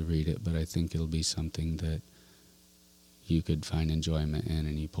usually read it, but I think it'll be something that you could find enjoyment in.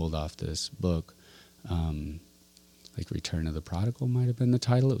 And he pulled off this book, like Return of the Prodigal might have been the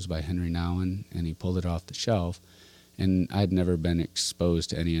title. It was by Henry Nouwen, and he pulled it off the shelf. And I'd never been exposed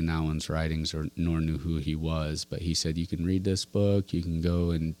to any of Nouwen's writings nor knew who he was. But he said, you can read this book, you can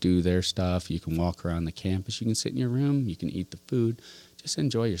go and do their stuff, you can walk around the campus, you can sit in your room, you can eat the food. Just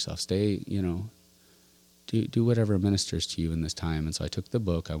enjoy yourself. Stay, do whatever ministers to you in this time. And so I took the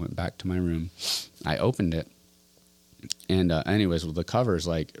book. I went back to my room. I opened it. And the cover is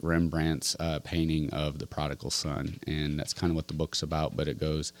like Rembrandt's painting of the prodigal son. And that's kind of what the book's about. But it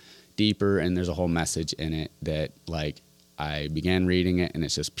goes deeper, and there's a whole message in it that, like, I began reading it, and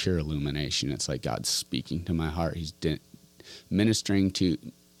it's just pure illumination. It's like God speaking to my heart. He's ministering to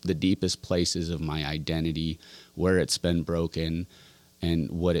the deepest places of my identity, where it's been broken,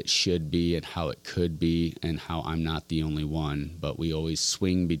 and what it should be and how it could be, and how I'm not the only one. But we always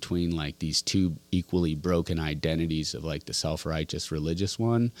swing between like these two equally broken identities of like the self-righteous religious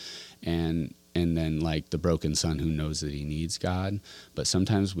one and then like the broken son who knows that he needs God. But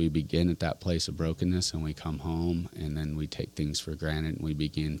sometimes we begin at that place of brokenness, and we come home, and then we take things for granted, and we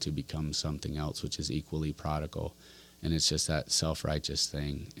begin to become something else, which is equally prodigal. And it's just that self-righteous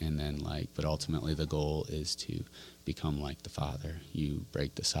thing. And then but ultimately the goal is to become like the Father. You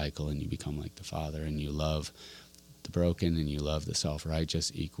break the cycle, and you become like the Father, and you love the broken, and you love the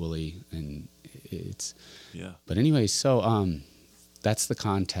self-righteous equally. And it's, yeah. But anyway, so that's the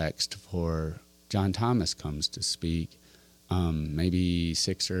context for John Thomas comes to speak. maybe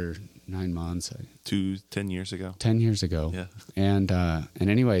 6 or 9 months. 10 years ago. 10 years ago. Yeah. And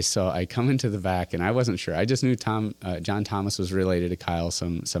anyway, so I come into the back, and I wasn't sure. I just knew John Thomas was related to Kyle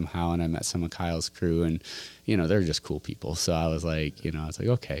somehow, and I met some of Kyle's crew, and, they're just cool people. So I was like,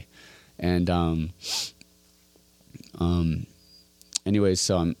 okay. And anyways,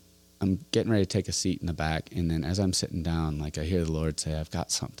 so I'm getting ready to take a seat in the back, and then as I'm sitting down, like, I hear the Lord say, "I've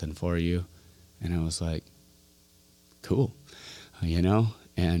got something for you." And I was like, cool,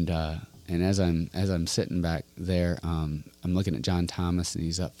 and as I'm sitting back there, I'm looking at John Thomas, and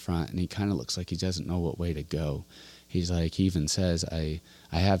he's up front, and he kind of looks like he doesn't know what way to go. He's like, he even says, I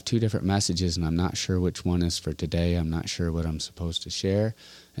have 2 different messages, and I'm not sure which one is for today. I'm not sure what I'm supposed to share.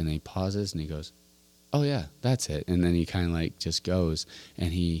 And then he pauses, and he goes, "Oh yeah, that's it." And then he kind of like just goes,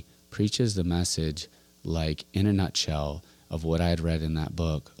 and he preaches the message, like, in a nutshell of what I had read in that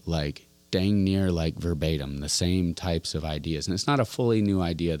book, like dang near like verbatim, the same types of ideas. And it's not a fully new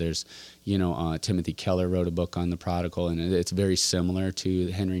idea. There's, Timothy Keller wrote a book on the prodigal, and it's very similar to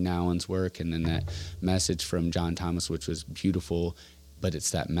Henry Nouwen's work. And then that message from John Thomas, which was beautiful, but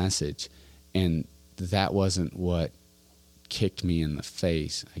it's that message. And that wasn't what kicked me in the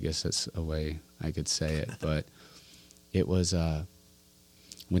face. I guess that's a way I could say it. But it was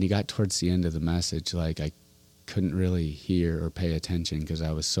when he got towards the end of the message, like, I couldn't really hear or pay attention because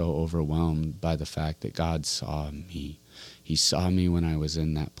I was so overwhelmed by the fact that God saw me. He saw me when I was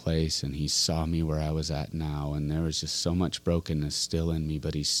in that place, and he saw me where I was at now, and there was just so much brokenness still in me,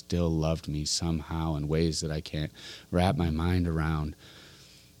 but he still loved me somehow in ways that I can't wrap my mind around.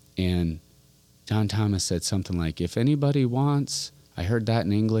 And John Thomas said something like, "If anybody wants," I heard that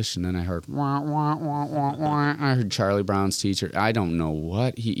in English, and then I heard wah, wah, wah, wah, wah. I heard Charlie Brown's Teacher. I don't know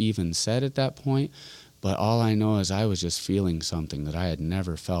what he even said at that point, but all I know is I was just feeling something that I had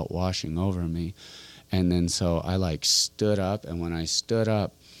never felt washing over me. And then so I like stood up, and when I stood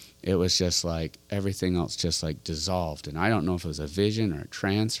up, it was just like everything else just like dissolved. And I don't know if it was a vision or a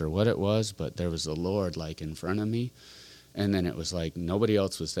trance or what it was, but there was the Lord like in front of me. And then it was like nobody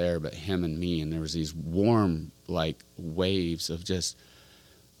else was there but him and me. And there was these warm like waves of just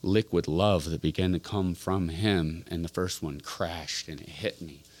liquid love that began to come from him. And the first one crashed, and it hit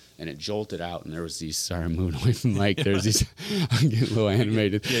me. And it jolted out, and there was these. Sorry, I'm moving away from Mike. There's these. I'm getting a little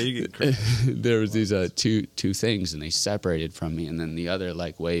animated. Yeah, you get crazy. There was these two things, and they separated from me, and then the other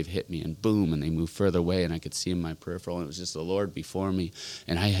like wave hit me, and boom, and they moved further away, and I could see in my peripheral, and it was just the Lord before me,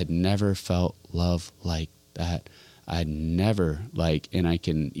 and I had never felt love like that. I'd never and I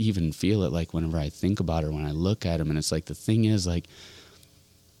can even feel it like whenever I think about it, when I look at him, and it's like the thing is like.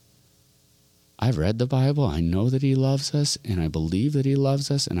 I've read the Bible, I know that he loves us, and I believe that he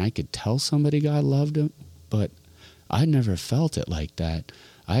loves us, and I could tell somebody God loved him, but I never felt it like that.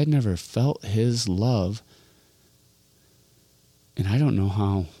 I had never felt his love, and I don't know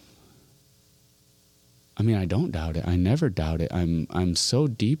how. I mean, I don't doubt it. I never doubt it. I'm so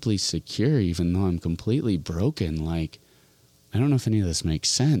deeply secure, even though I'm completely broken. Like, I don't know if any of this makes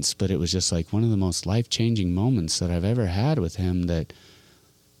sense, but it was just like one of the most life-changing moments that I've ever had with him that...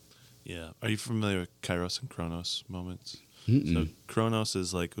 Yeah. Are you familiar with Kairos and Chronos moments? Mm-mm. So Chronos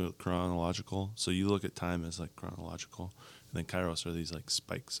is like chronological. So you look at time as like chronological. And then Kairos are these like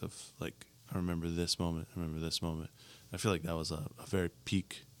spikes of like, I remember this moment, I remember this moment. I feel like that was a very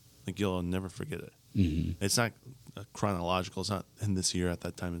peak. Like you'll never forget it. Mm-hmm. It's not chronological. It's not in this year at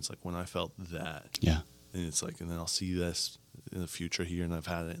that time. It's like when I felt that. Yeah. And it's like, and then I'll see this in the future here, and I've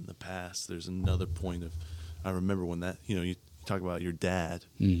had it in the past. There's another point of, I remember when that, you talk about your dad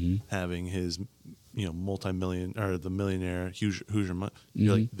having his, multi-million or the millionaire Hoosier money.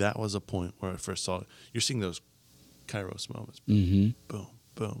 You're like, that was a point where I first saw it. You're seeing those Kairos moments. Boom,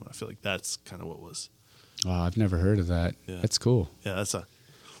 boom. I feel like that's kind of what was. Oh, I've never heard of that. Yeah. That's cool. Yeah,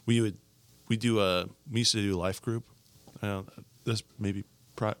 we used to do a life group. This maybe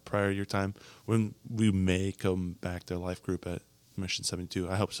prior to your time when we may come back to life group at Mission 72.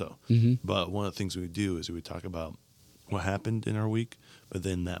 I hope so. But one of the things we would do is we would talk about what happened in our week, but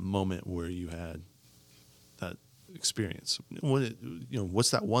then that moment where you had that experience.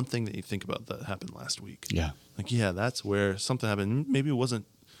 What's that one thing that you think about that happened last week? Yeah. Like, yeah, that's where something happened. Maybe it wasn't,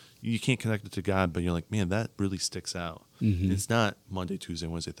 you can't connect it to God, but you're like, man, that really sticks out. It's not Monday, Tuesday,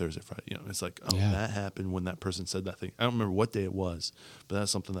 Wednesday, Thursday, Friday. It's like, that happened when that person said that thing. I don't remember what day it was, but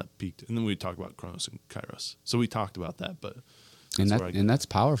that's something that peaked. And then we talk about Chronos and Kairos. So we talked about that, but that's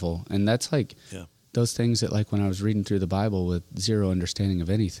powerful. And that's like those things that, like, when I was reading through the Bible with zero understanding of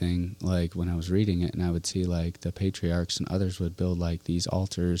anything, like when I was reading it and I would see like the patriarchs and others would build like these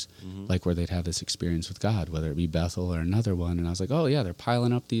altars, like where they'd have this experience with God, whether it be Bethel or another one. And I was like, oh yeah, they're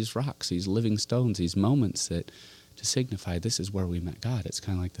piling up these rocks, these living stones, these moments that to signify this is where we met God. It's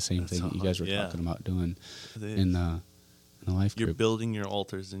kind of like the same thing that you guys were talking about doing in the life group. You're building your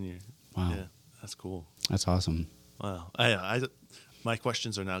altars in your wow. Yeah, that's cool. That's awesome. Wow. My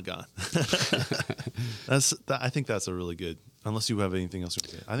questions are now gone. I think that's a really good. Unless you have anything else to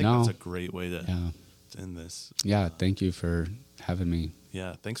say, I think that's a great way to end this. Yeah. Thank you for having me.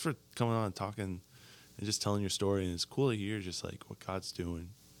 Yeah. Thanks for coming on and talking and just telling your story. And it's cool to hear just like what God's doing.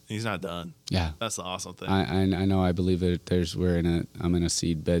 He's not done. Yeah. That's the awesome thing. I know. I believe that I'm in a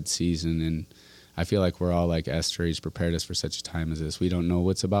seed bed season, and I feel like we're all like Esther. He's prepared us for such a time as this. We don't know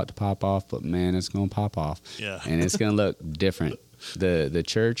what's about to pop off, but man, it's going to pop off. Yeah. And it's going to look different. The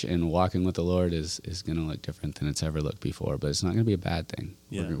church and walking with the Lord is going to look different than it's ever looked before, but it's not going to be a bad thing.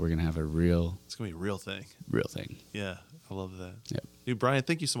 Yeah. We're going to have a real... It's going to be a real thing. Real thing. Yeah. I love that. Yep. Dude, Brian,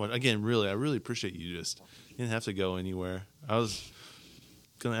 thank you so much. Again, I really appreciate you. You didn't have to go anywhere. I was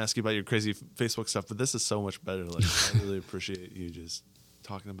going to ask you about your crazy Facebook stuff, but this is so much better. Like, I really appreciate you just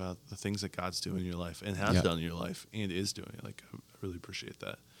talking about the things that God's doing in your life and has done in your life and is doing. Like, I really appreciate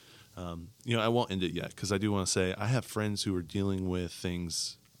that. I won't end it yet because I do want to say I have friends who are dealing with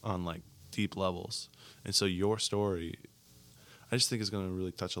things on like deep levels. And so your story, I just think is going to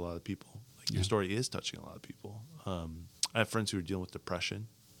really touch a lot of people. Like your story is touching a lot of people. I have friends who are dealing with depression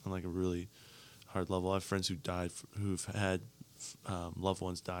on like a really hard level. I have friends who've had loved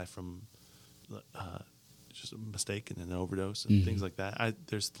ones die from just a mistake and an overdose and things like that.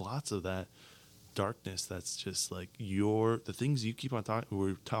 There's lots of that darkness that's just like the things you keep on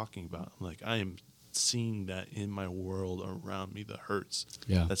talking about. I'm like, I am seeing that in my world around me, the hurts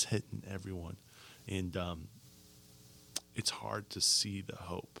that's hitting everyone. And it's hard to see the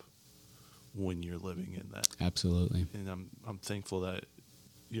hope when you're living in that. Absolutely. And I'm thankful that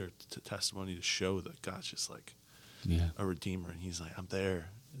your testimony to show that God's just like a redeemer, and he's like, I'm there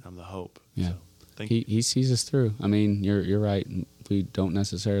and I'm the hope. Yeah. So he sees us through. I mean, you're right. We don't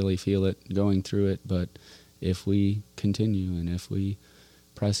necessarily feel it going through it, but if we continue and if we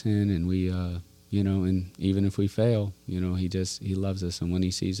press in and we, and even if we fail, he loves us. And when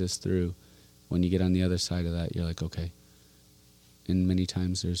he sees us through, when you get on the other side of that, you're like, okay. And many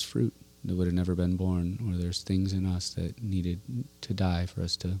times there's fruit that would have never been born, or there's things in us that needed to die for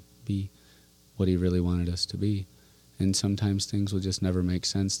us to be what he really wanted us to be. And sometimes things will just never make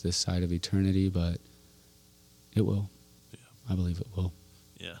sense this side of eternity, but it will. Yeah. I believe it will.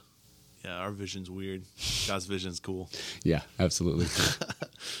 Yeah. Yeah, our vision's weird. God's vision's cool. Yeah, absolutely.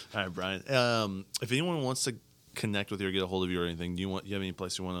 All right, Brian. If anyone wants to connect with you or get a hold of you or anything, do you have any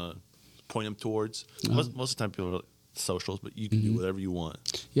place you want to point them towards? Most of the time people are socials, but you can do whatever you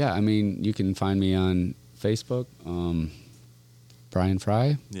want. Yeah, I mean, you can find me on Facebook, Brian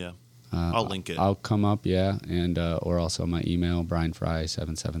Frye. Yeah. I'll link it. I'll come up, and or also my email,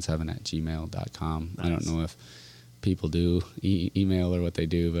 brianfrye777@gmail.com. Nice. I don't know if people do email or what they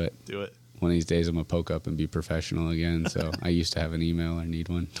do, but do it. One of these days I'm going to poke up and be professional again, so I used to have an email. I need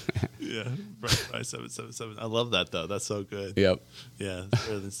one. Yeah, Brian777. I love that, though. That's so good. Yep. Yeah, it's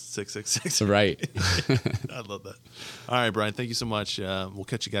better than 666. Right. I love that. All right, Brian, thank you so much. We'll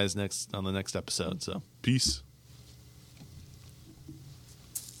catch you guys on the next episode, so peace.